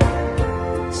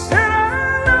 Said I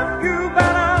love you,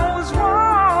 but I was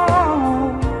wrong,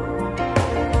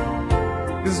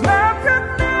 'cause love could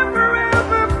never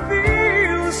ever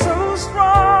feel so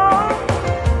strong.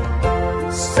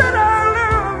 Said I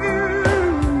love you,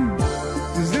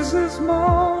 'cause this is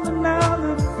more than I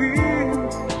feel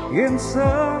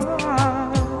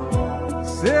inside.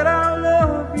 Said I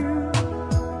love you,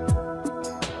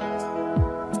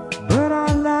 but I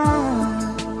lied.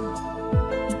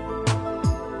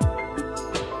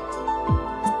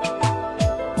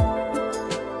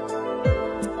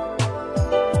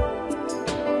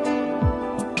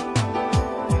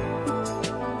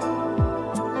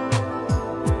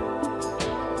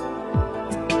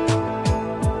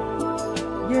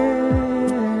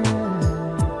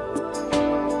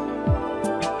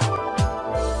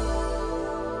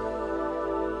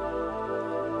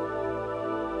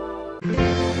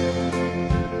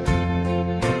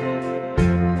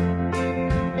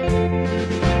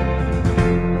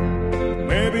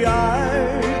 Maybe I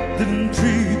didn't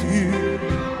treat you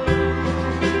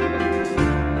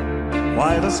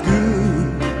quite as good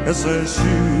as I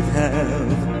should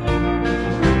have.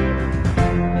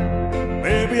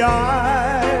 Maybe I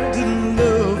didn't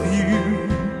love you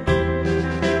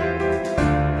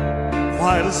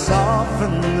quite as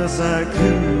often as I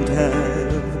could have.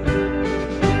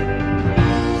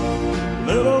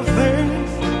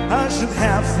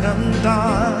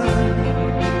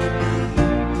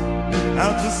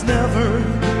 just never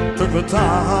took the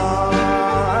time.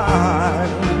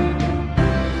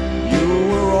 You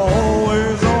were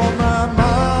always on my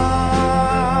mind.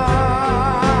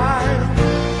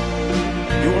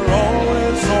 You were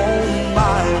always on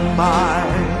my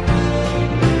mind.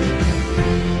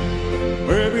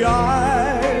 Baby,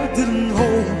 I didn't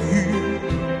hold you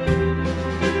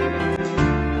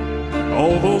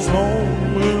all those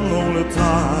lonely, lonely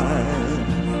times.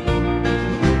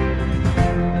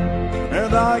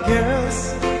 And I guess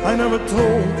I never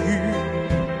told you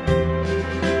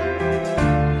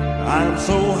I'm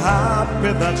so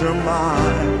happy that you're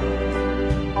mine.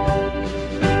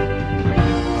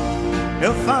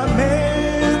 If I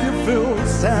made you feel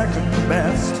second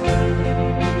best,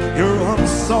 I'm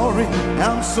sorry,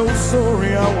 I'm so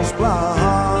sorry I was blind.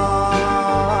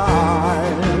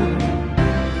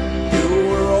 You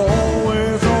were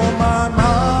always on my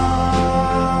mind.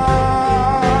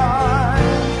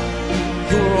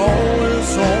 You were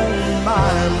always on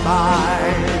my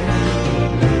mind.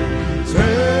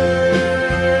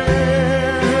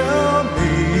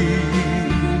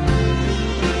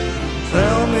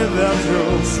 Tell me that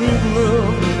your sweet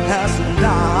love hasn't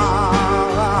died.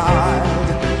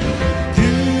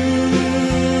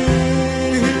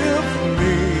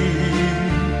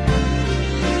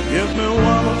 Give me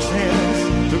one more chance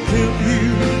to keep you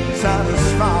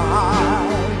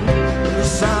satisfied,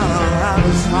 satisfied.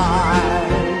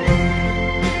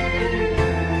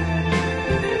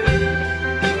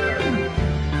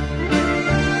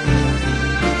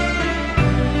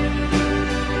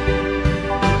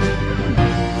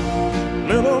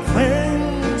 Little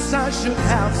things I should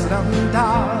have done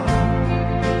down,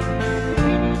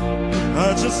 I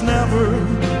just never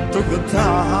took the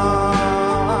time.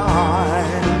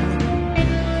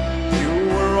 You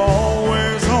were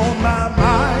always on my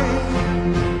mind.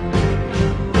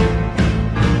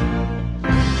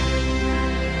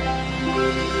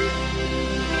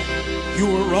 You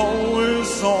were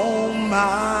always on my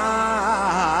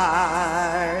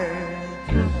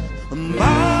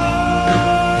mind.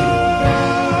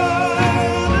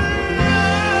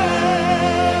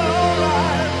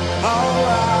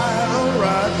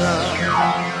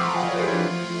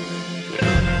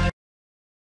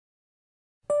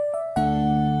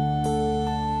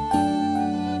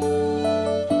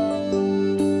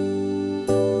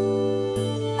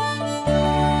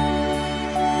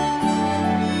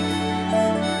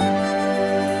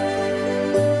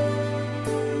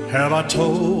 Have I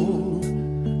told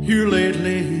you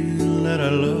lately that I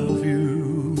love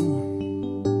you?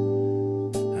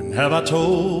 And have I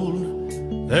told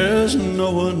there's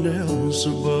no one else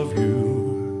above you?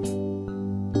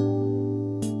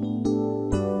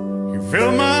 You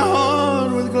fill my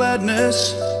heart with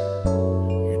gladness,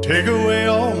 you take away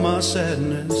all my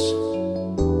sadness,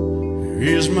 you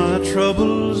ease my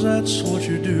troubles, that's what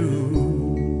you do.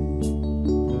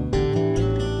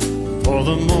 For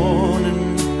the morning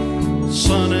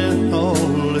sun in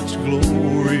all its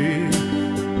glory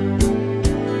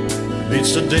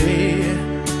meets the day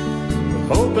with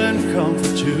hope and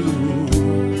comfort too.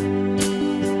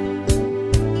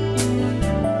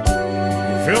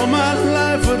 You fill my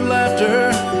life with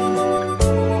laughter,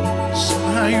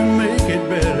 somehow you make it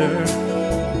better.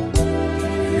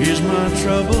 You ease my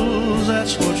troubles,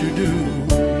 that's what you do.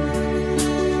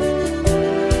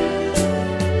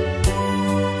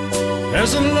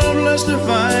 There's a love less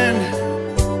defined,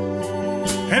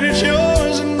 and it's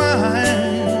yours and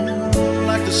mine,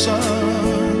 like the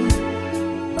sun.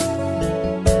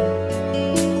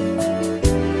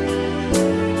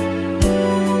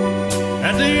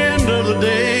 At the end of the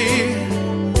day,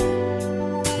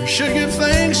 we should give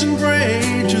thanks and pray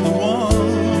to the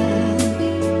one,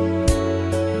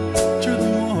 to the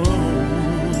one.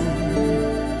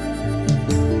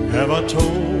 Have I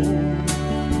told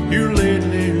you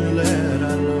lately that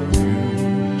I love you?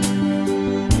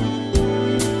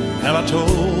 Have I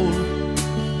told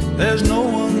there's no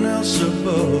one else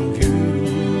above you?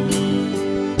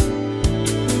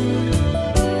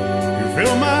 You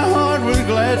fill my heart with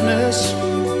gladness,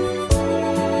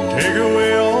 take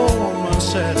away all my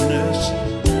sadness,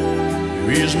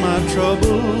 you ease my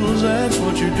troubles, that's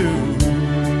what you do.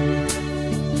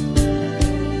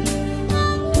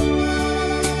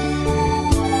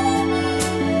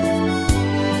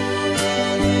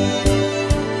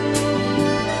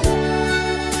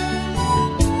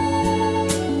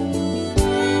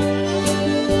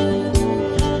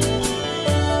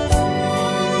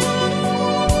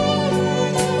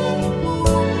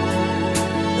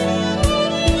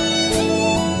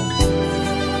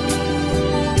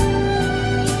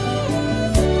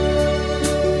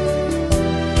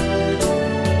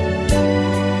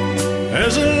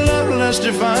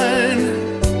 find,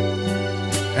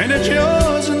 and it's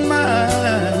yours and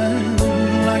mine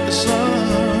like the sun.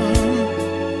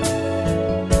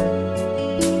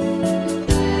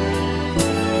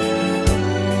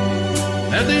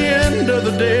 At the end of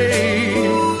the day,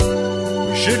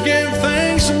 we should give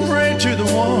thanks and pray to the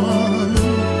one,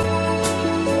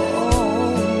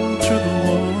 oh, to the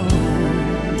one.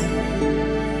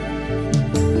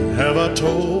 Have I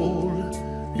told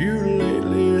you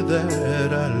lately that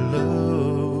I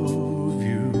love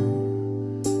you?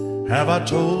 Have I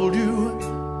told you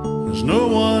there's no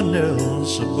one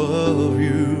else above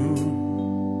you?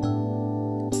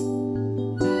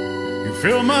 You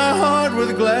fill my heart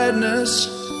with gladness,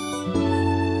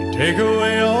 you take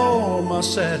away all my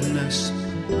sadness,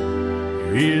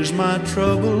 you ease my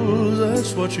troubles,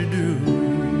 that's what you do.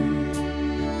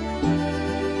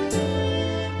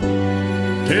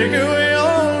 Take away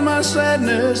all my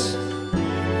sadness,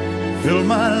 fill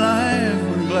my life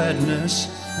with gladness,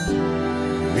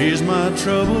 ease my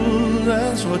troubles,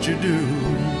 that's what you do.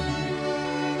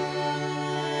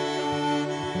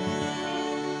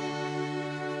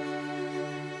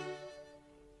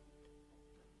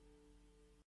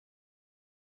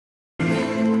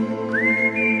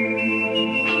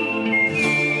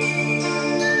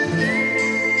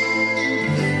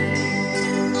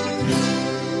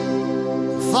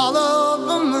 Follow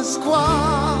from the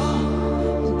squaw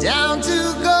down to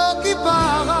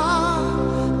Gokibara,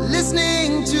 listening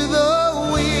to the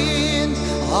wind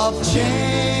of change.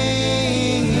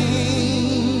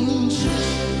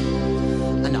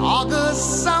 An August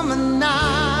summer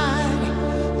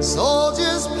night,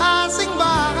 soldiers passing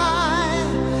by,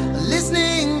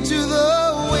 listening to the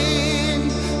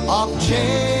wind of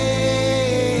change.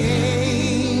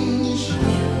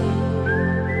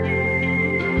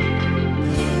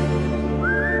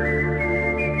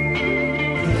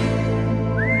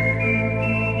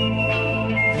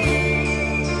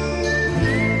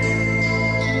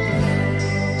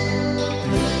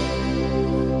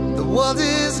 The world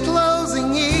is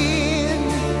closing in.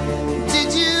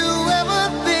 Did you ever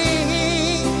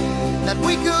think that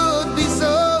we could be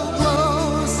so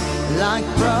close, like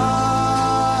brothers?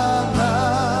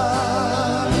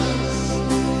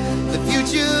 The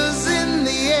future's in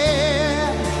the air,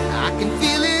 I can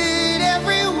feel it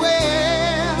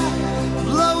everywhere,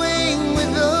 blowing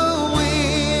with the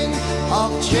wind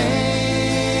of change.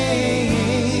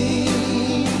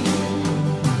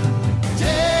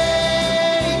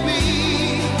 Take me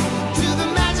to the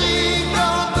magic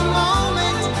of the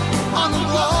moment on the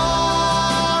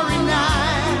glory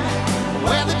night,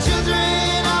 where the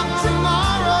children of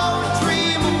tomorrow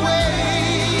dream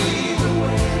away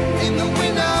in the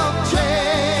wind of change.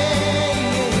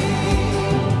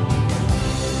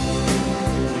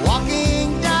 Walking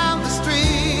down the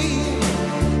street,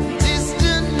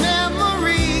 distant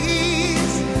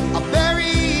memories are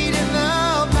buried in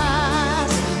the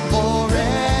past forever.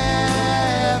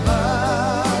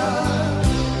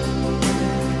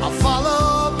 I'll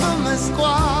follow from the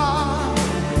squad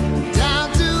down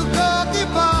to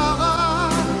Gokibara,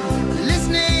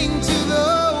 listening to the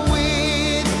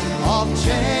wind of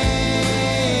change.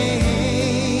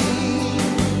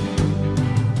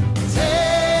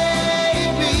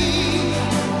 Take me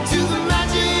to the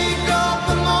magic of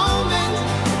the moment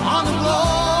on the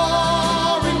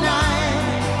glory night,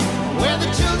 where the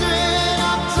children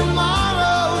of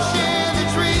tomorrow share the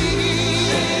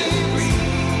dreams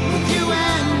with you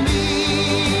and me.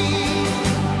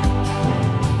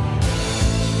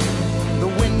 The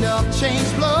wind of change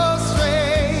blows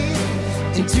straight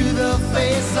into the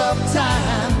face of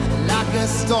time, like a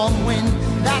storm wind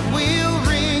that will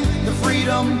ring the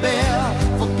freedom bell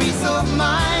for peace of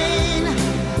mind.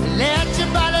 Let your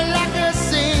body like her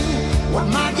sing what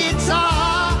my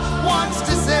guitar wants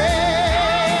to say.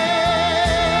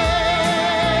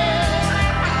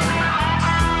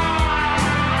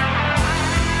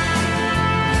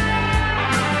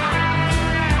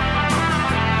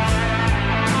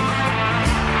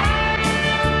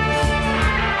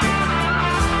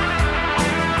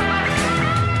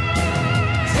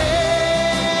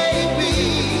 Take me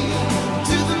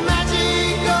to the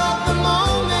magic of the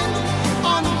moment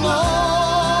on the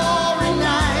glory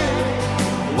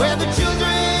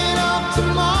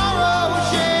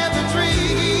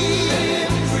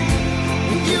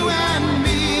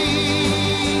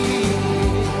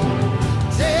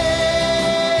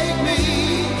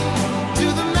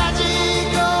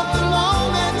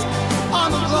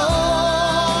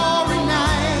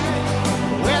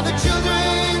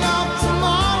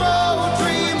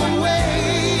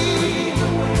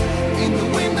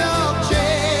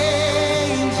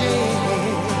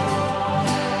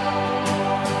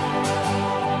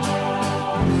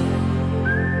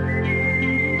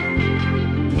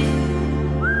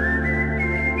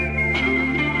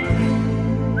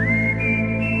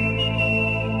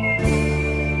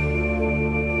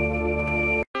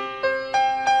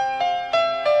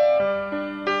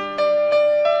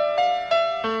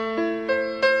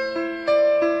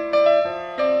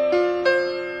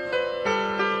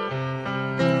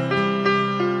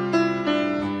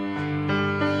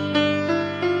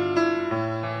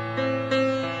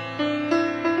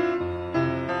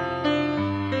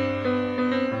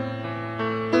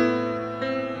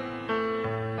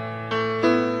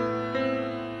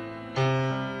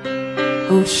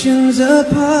Oceans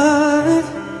apart,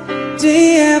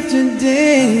 day after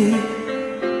day,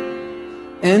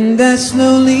 and I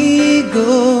slowly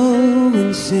go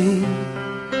insane.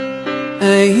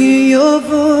 I hear your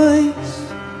voice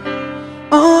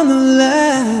on the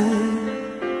line,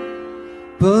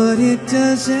 but it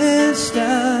doesn't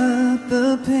stop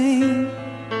the pain.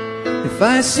 If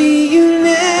I see you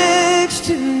next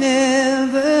to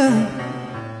never,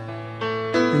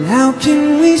 then how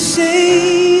can we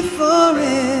say forever?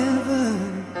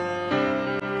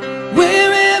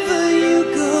 Wherever you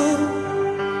go,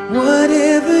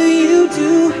 whatever you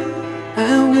do,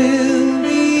 I will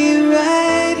be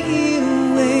right here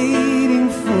waiting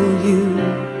for you.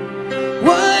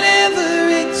 Whatever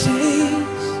it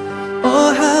takes, or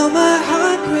how my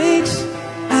heart breaks,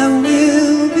 I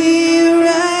will be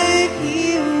right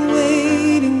here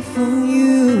waiting for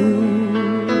you.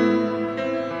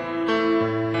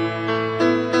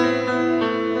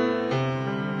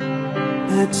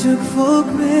 I took for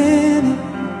granted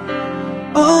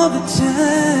all the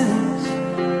times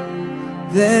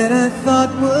that I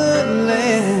thought would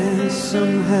last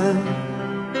somehow.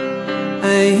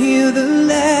 I hear the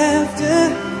laughter,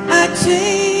 I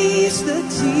taste the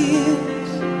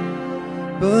tears,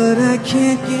 but I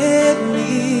can't get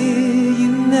near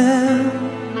you now.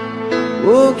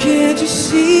 Oh, can't you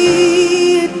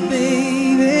see it,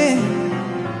 baby?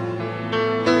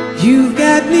 You've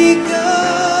got me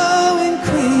going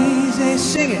crazy.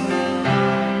 Sing it.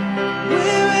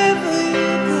 Wherever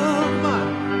you go,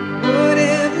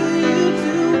 whatever you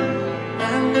do,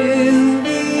 I will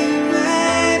be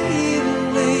right here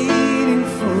waiting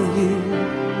for you.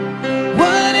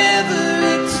 Whatever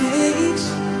it takes,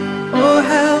 or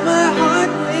how my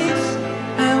heart breaks,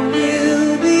 I will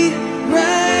be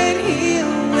right here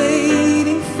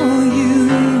waiting for you.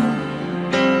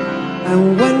 I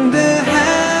wonder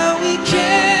how we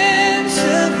can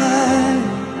survive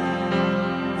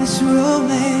this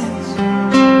romance,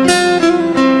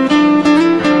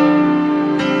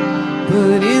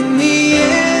 but in the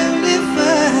end, if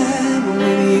I'm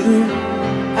with you,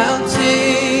 I'll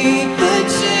take the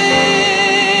chance.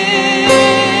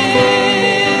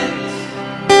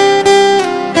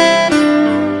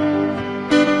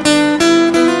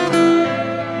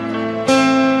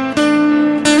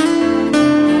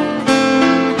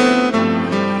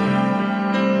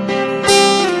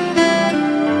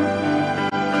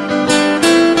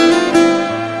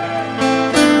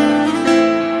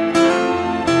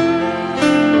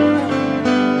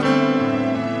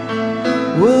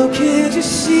 Well, can't you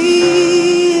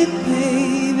see it,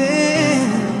 baby?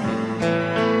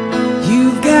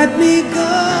 You've got me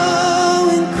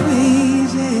going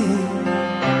crazy.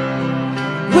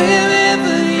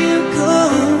 Wherever you go,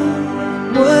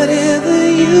 whatever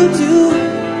you do,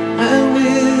 I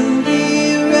will be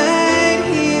right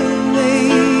here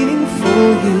waiting for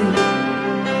you.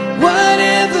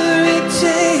 Whatever it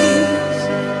takes,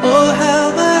 or how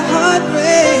my heart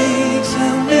breaks,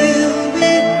 I will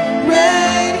be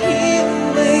right here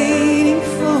waiting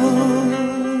for you.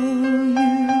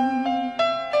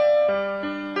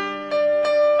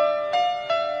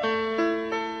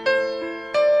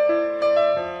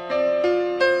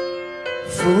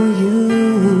 For you.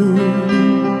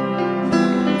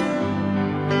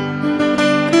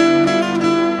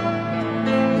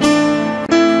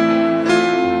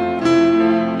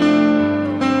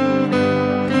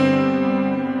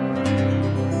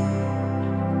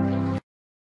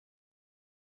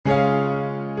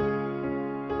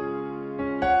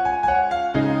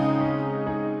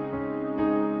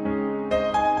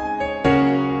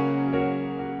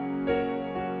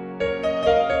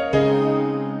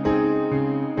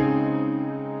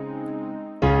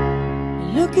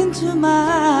 Look into my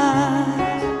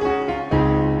eyes,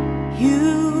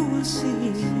 you will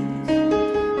see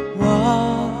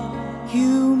what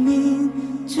you mean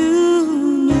to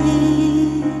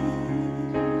me.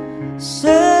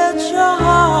 Search your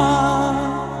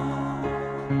heart,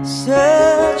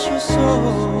 search your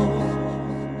soul,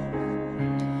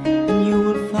 and you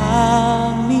will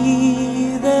find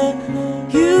me there.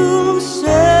 You'll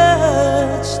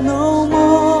search no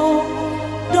more.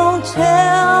 Don't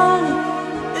tell me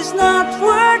it's not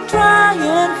worth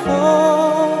trying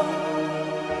for.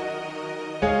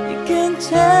 You can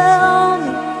tell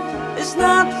me it's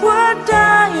not worth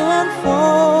dying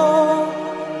for.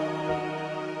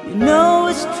 You know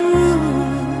it's true.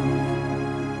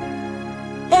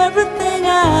 Everything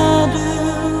I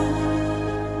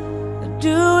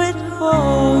do it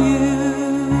for you.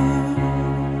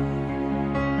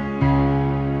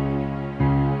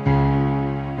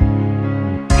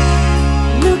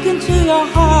 Look into your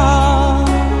heart,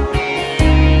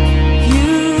 you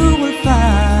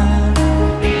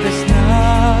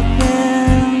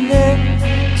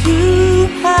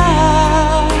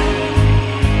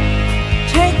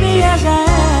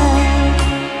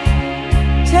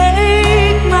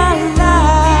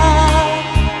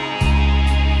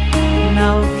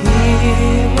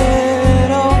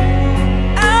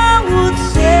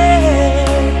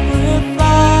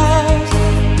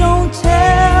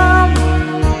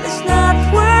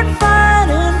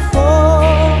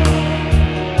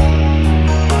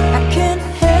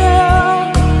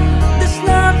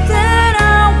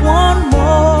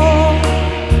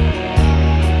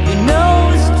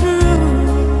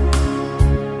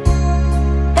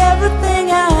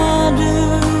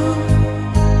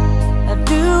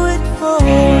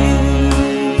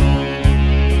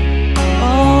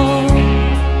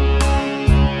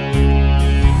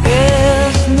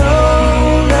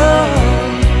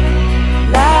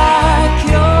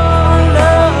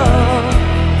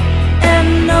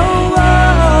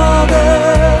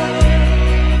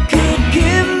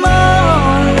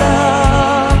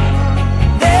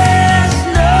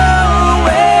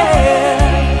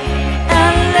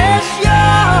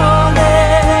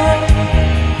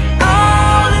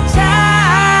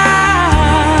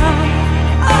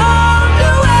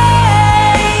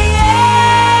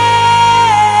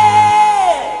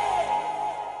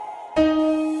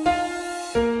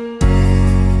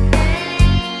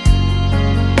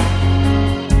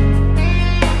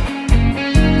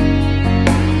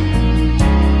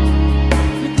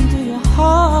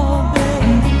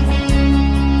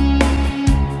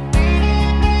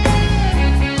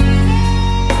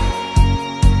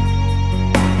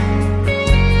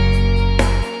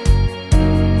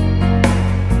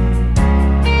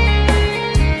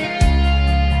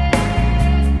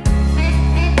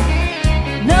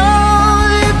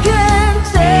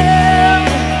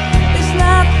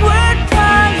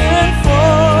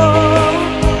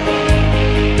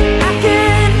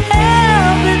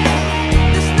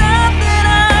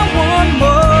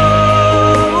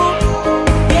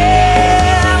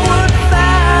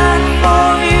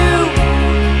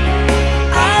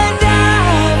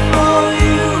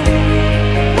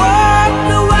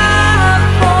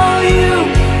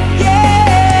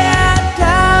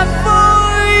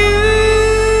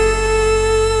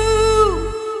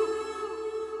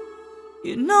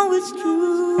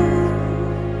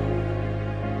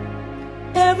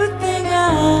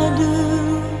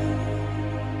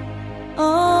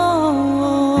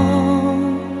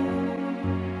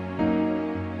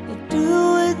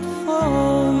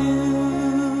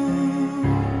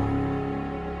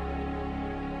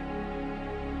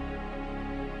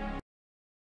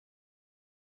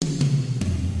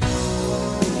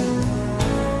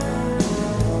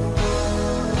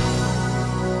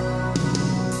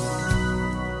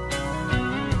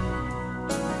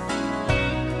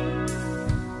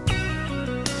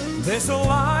There's a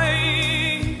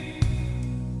light,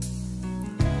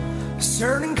 a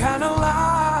certain kind of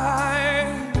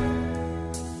light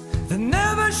that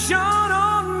never shone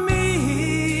on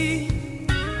me.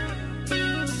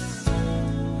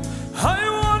 I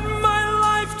want my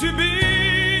life to be,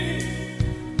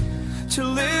 to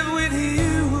live with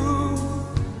you,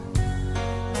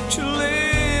 to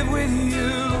live with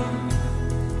you.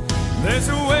 There's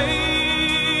a way.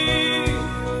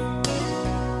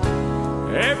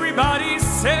 Everybody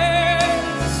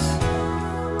says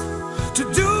to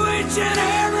do each and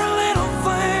every little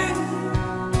thing,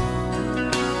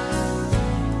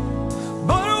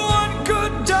 but what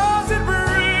good does it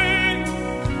bring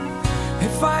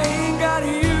if I ain't got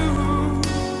you,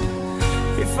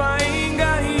 if I ain't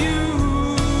got you?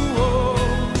 Oh,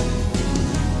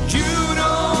 you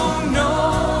don't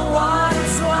know what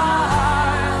it's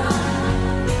like,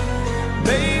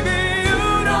 baby.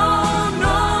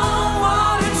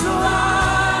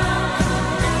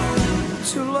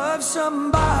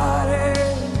 Somebody,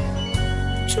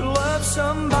 to love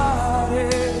somebody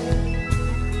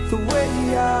the way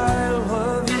I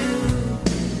love you.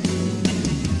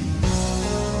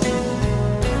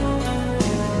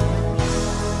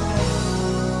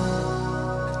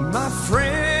 My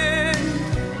friend,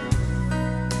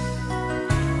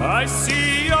 I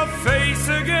see your face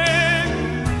again.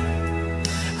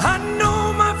 I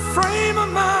know my frame of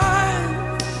mind.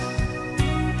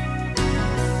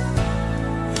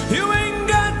 You ain't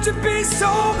got to be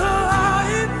so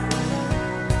blind,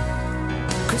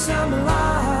 'cause I'm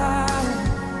blind,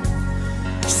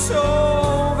 so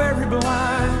very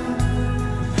blind.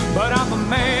 But I'm a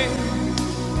man.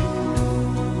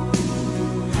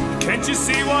 Can't you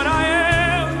see what I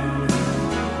am?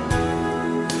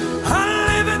 I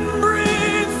live and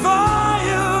breathe for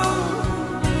you.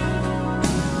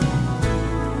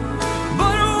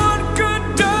 But what good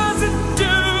does it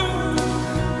do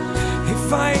if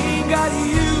I ain't got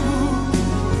you,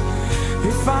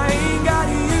 if I ain't got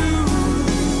you?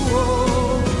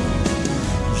 Oh,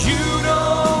 you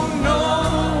don't know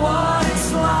what it's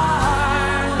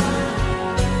like,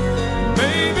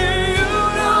 baby, you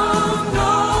don't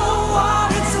know what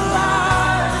it's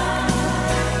like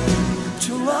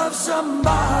to love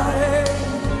somebody,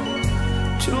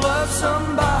 to love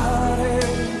somebody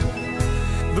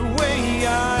the way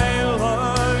I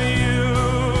love you.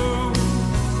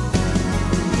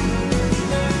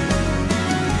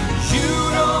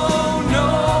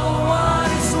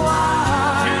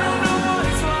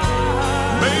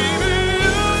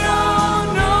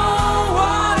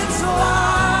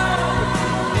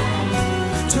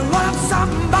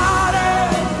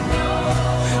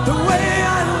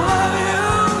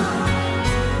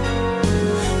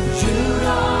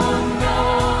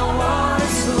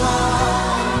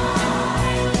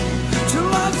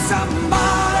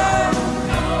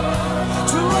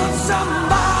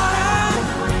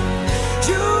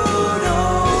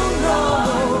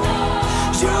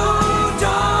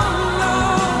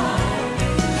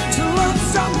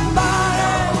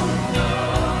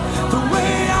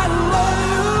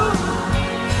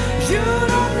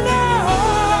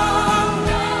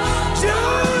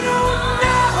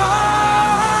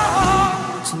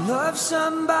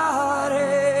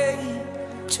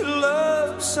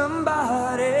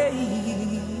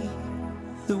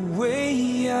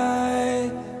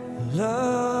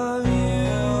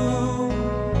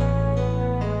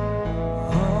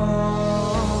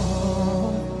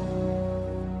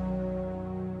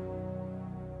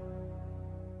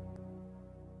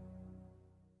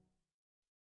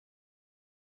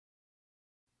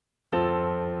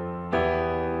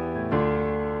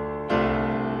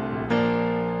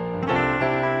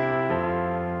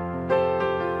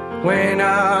 When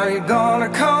are you gonna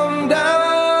come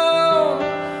down?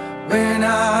 When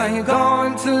are you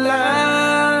going to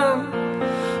land?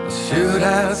 Should I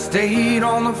have stayed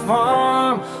on the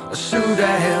farm, or should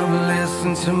I have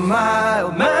listened to my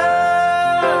old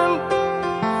man?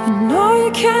 You know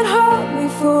you can't hold me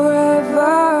forever.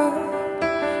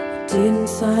 I didn't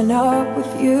sign up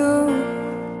with you.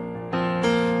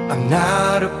 I'm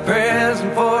not a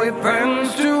present for your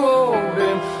friends to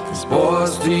open. This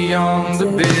boy's too young to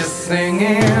be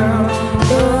singing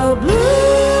the blues.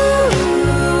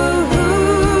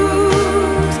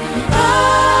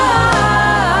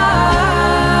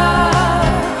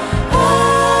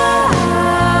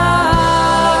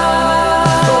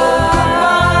 So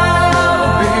goodbye on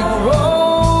the big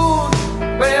road,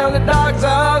 where the dogs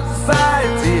of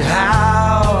society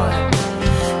howl.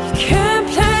 You can't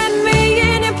plant me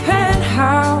in your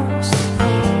penthouse,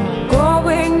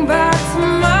 going back to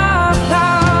my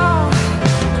plow,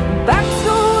 back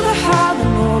to the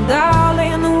Harlem old house.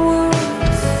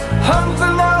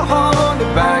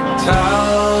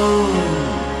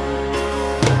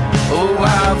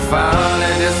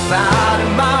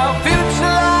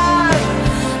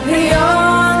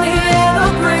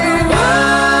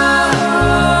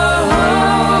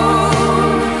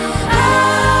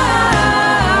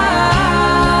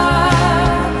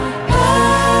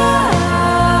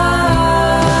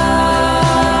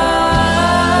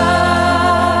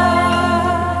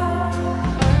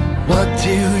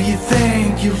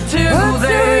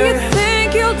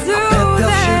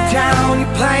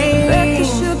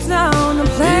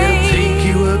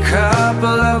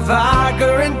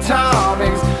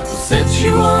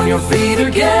 feet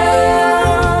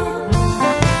again.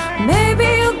 Maybe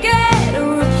you'll get a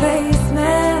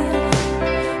replacement.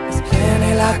 There's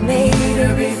plenty like me to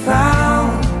be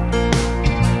found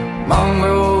among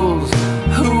those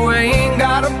who ain't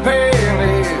got a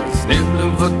penny,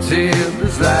 sniffling for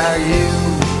tips like you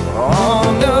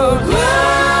on the ground.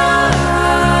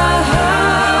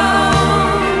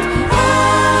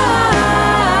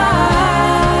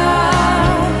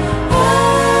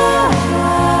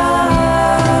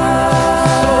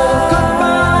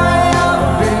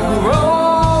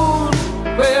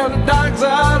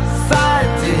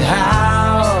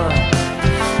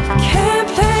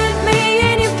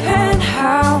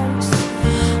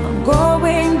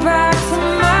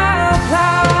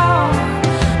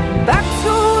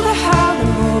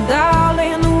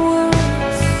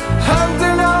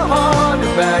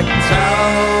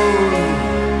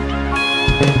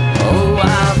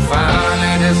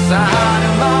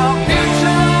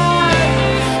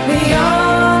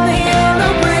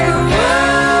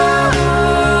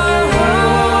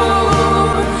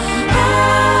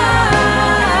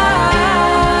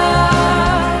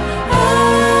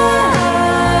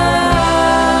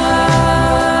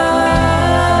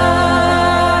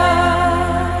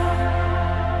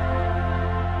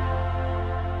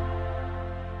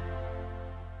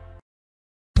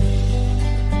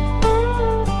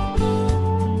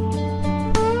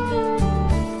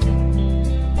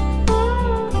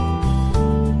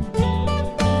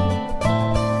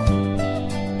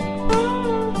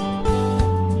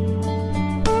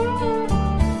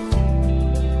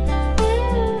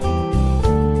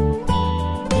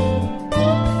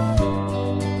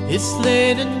 It's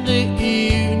late in the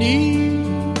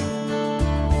evening.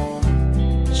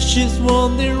 She's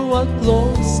wondering what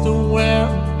clothes to wear.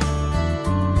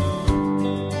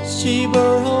 She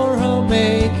burned her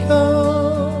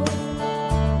makeup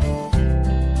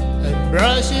and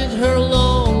brushes her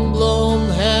long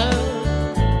blonde hair.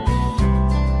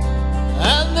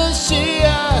 And then she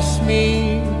asked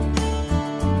me,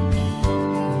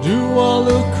 do I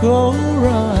look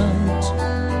alright?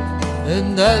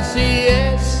 And I say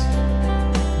yes,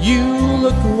 you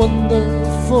look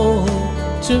wonderful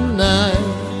tonight.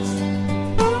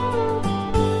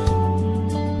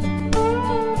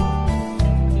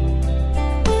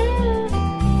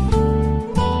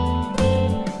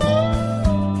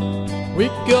 We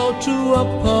go to a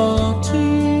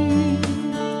party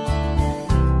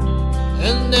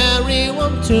and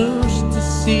everyone turns to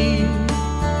see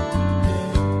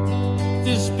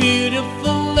this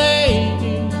beautiful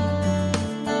lady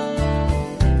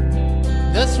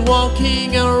that's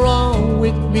walking around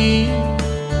with me.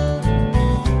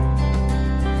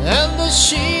 And then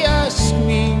she asked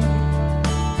me,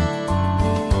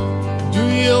 do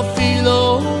you feel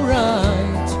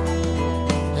alright?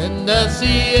 And I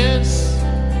say yes,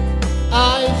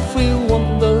 I feel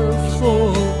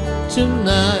wonderful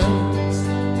tonight.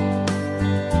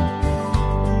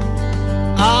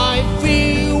 I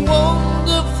feel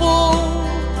wonderful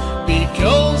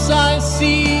because I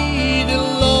see the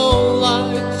love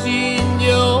light in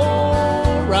your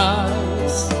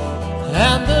eyes,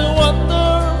 and the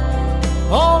wonder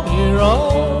on your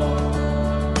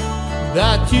own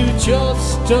that you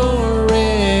just don't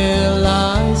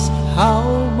realize how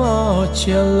much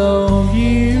I love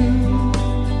you.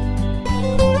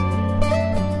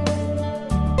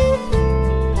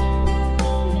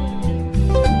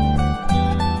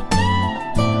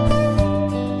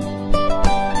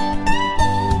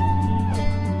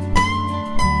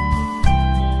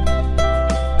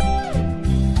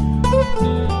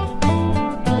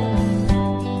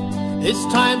 It's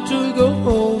time to go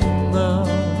home now,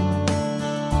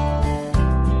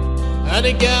 and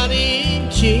I got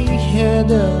itching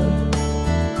head up,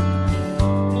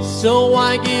 so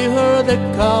I give her the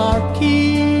car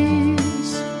keys.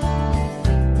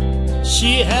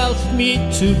 She helps me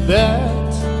to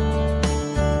bed,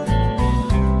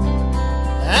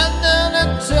 and then I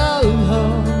tell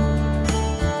her,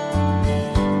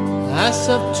 as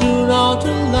I've turned out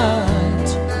the light,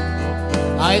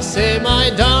 I say, my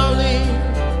darling,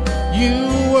 you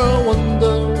were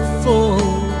wonderful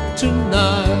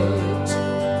tonight.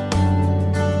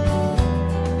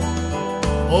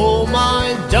 Oh,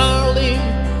 my darling,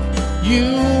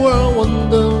 you were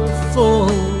wonderful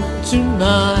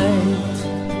tonight.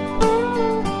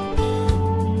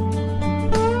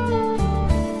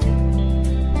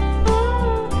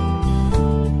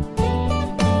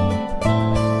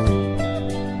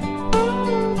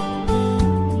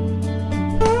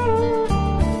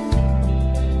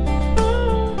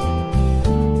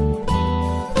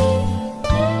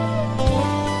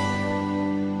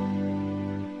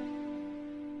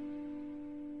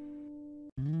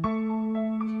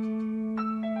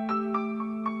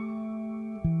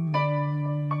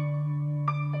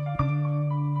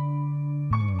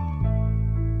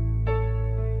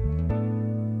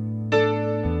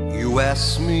 You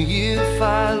ask me if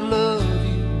I love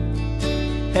you,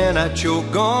 and I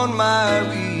choke on my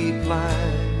reply.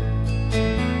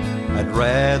 I'd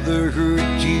rather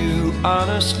hurt you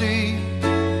honestly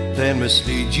than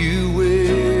mislead you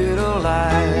with a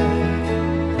lie.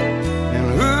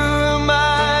 And who am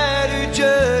I to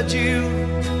judge you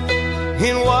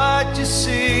in what you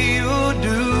say or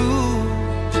do?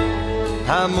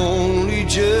 I'm only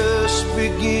just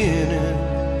beginning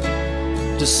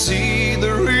to see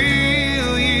the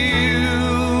real you.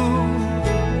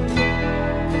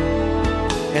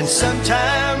 And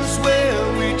sometimes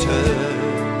when we touch,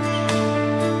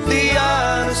 the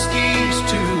honesty's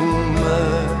too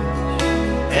much,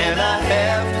 and I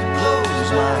have to close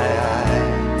my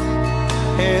eyes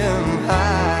and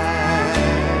hide.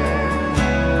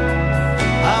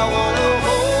 I wanna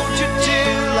hold you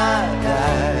till I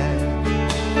die,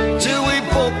 till we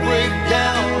both break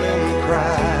down and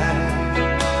cry.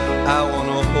 I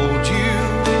wanna hold you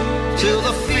till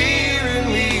the fear in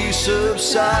me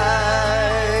subsides.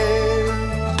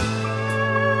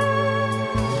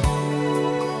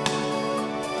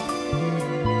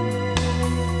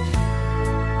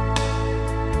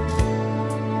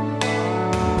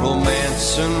 Romance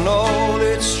and all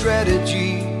its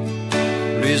strategy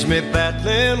leaves me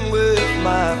battling with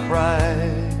my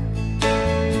pride.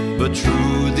 But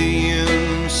through the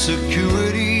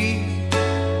insecurity,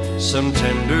 some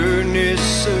tenderness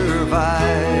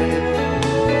survives.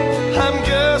 I'm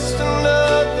just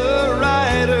another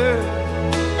rider,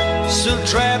 still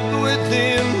trapped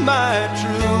within my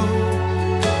truth,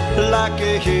 like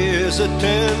a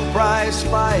hesitant prize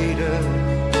fighter,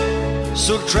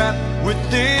 so trapped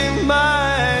within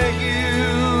my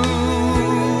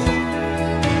youth.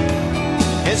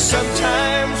 And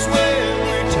sometimes when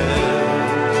we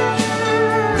touch,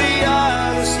 the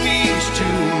honesty's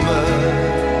too much,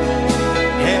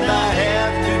 and I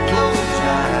have to close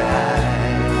my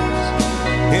eyes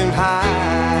and hide.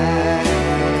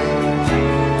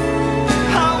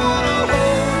 I wanna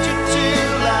hold you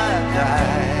till I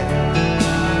die,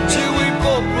 till we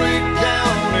both break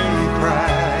down and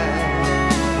cry.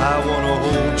 I wanna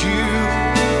hold you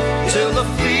till the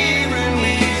fear in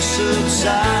me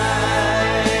subsides.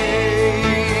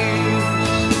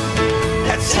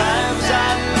 At times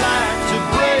I'd like to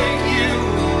break you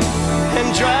and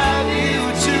drive you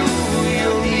to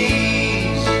your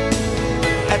knees.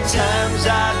 At times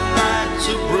I'd like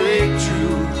to break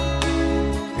through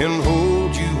and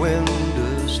hold you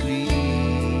endlessly.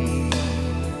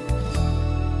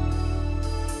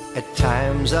 At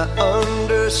times I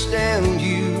understand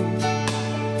you,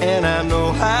 and I know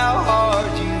how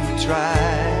hard you try.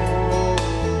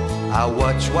 I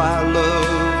watch while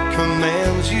love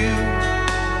commands you,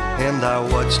 and I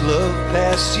watch love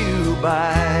pass you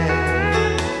by.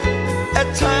 At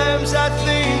times I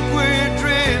think we're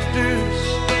drifters,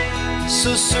 so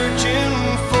searching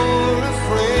for a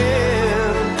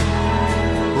friend,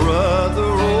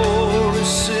 brother or a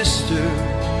sister.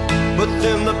 But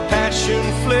then the passion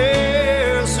flares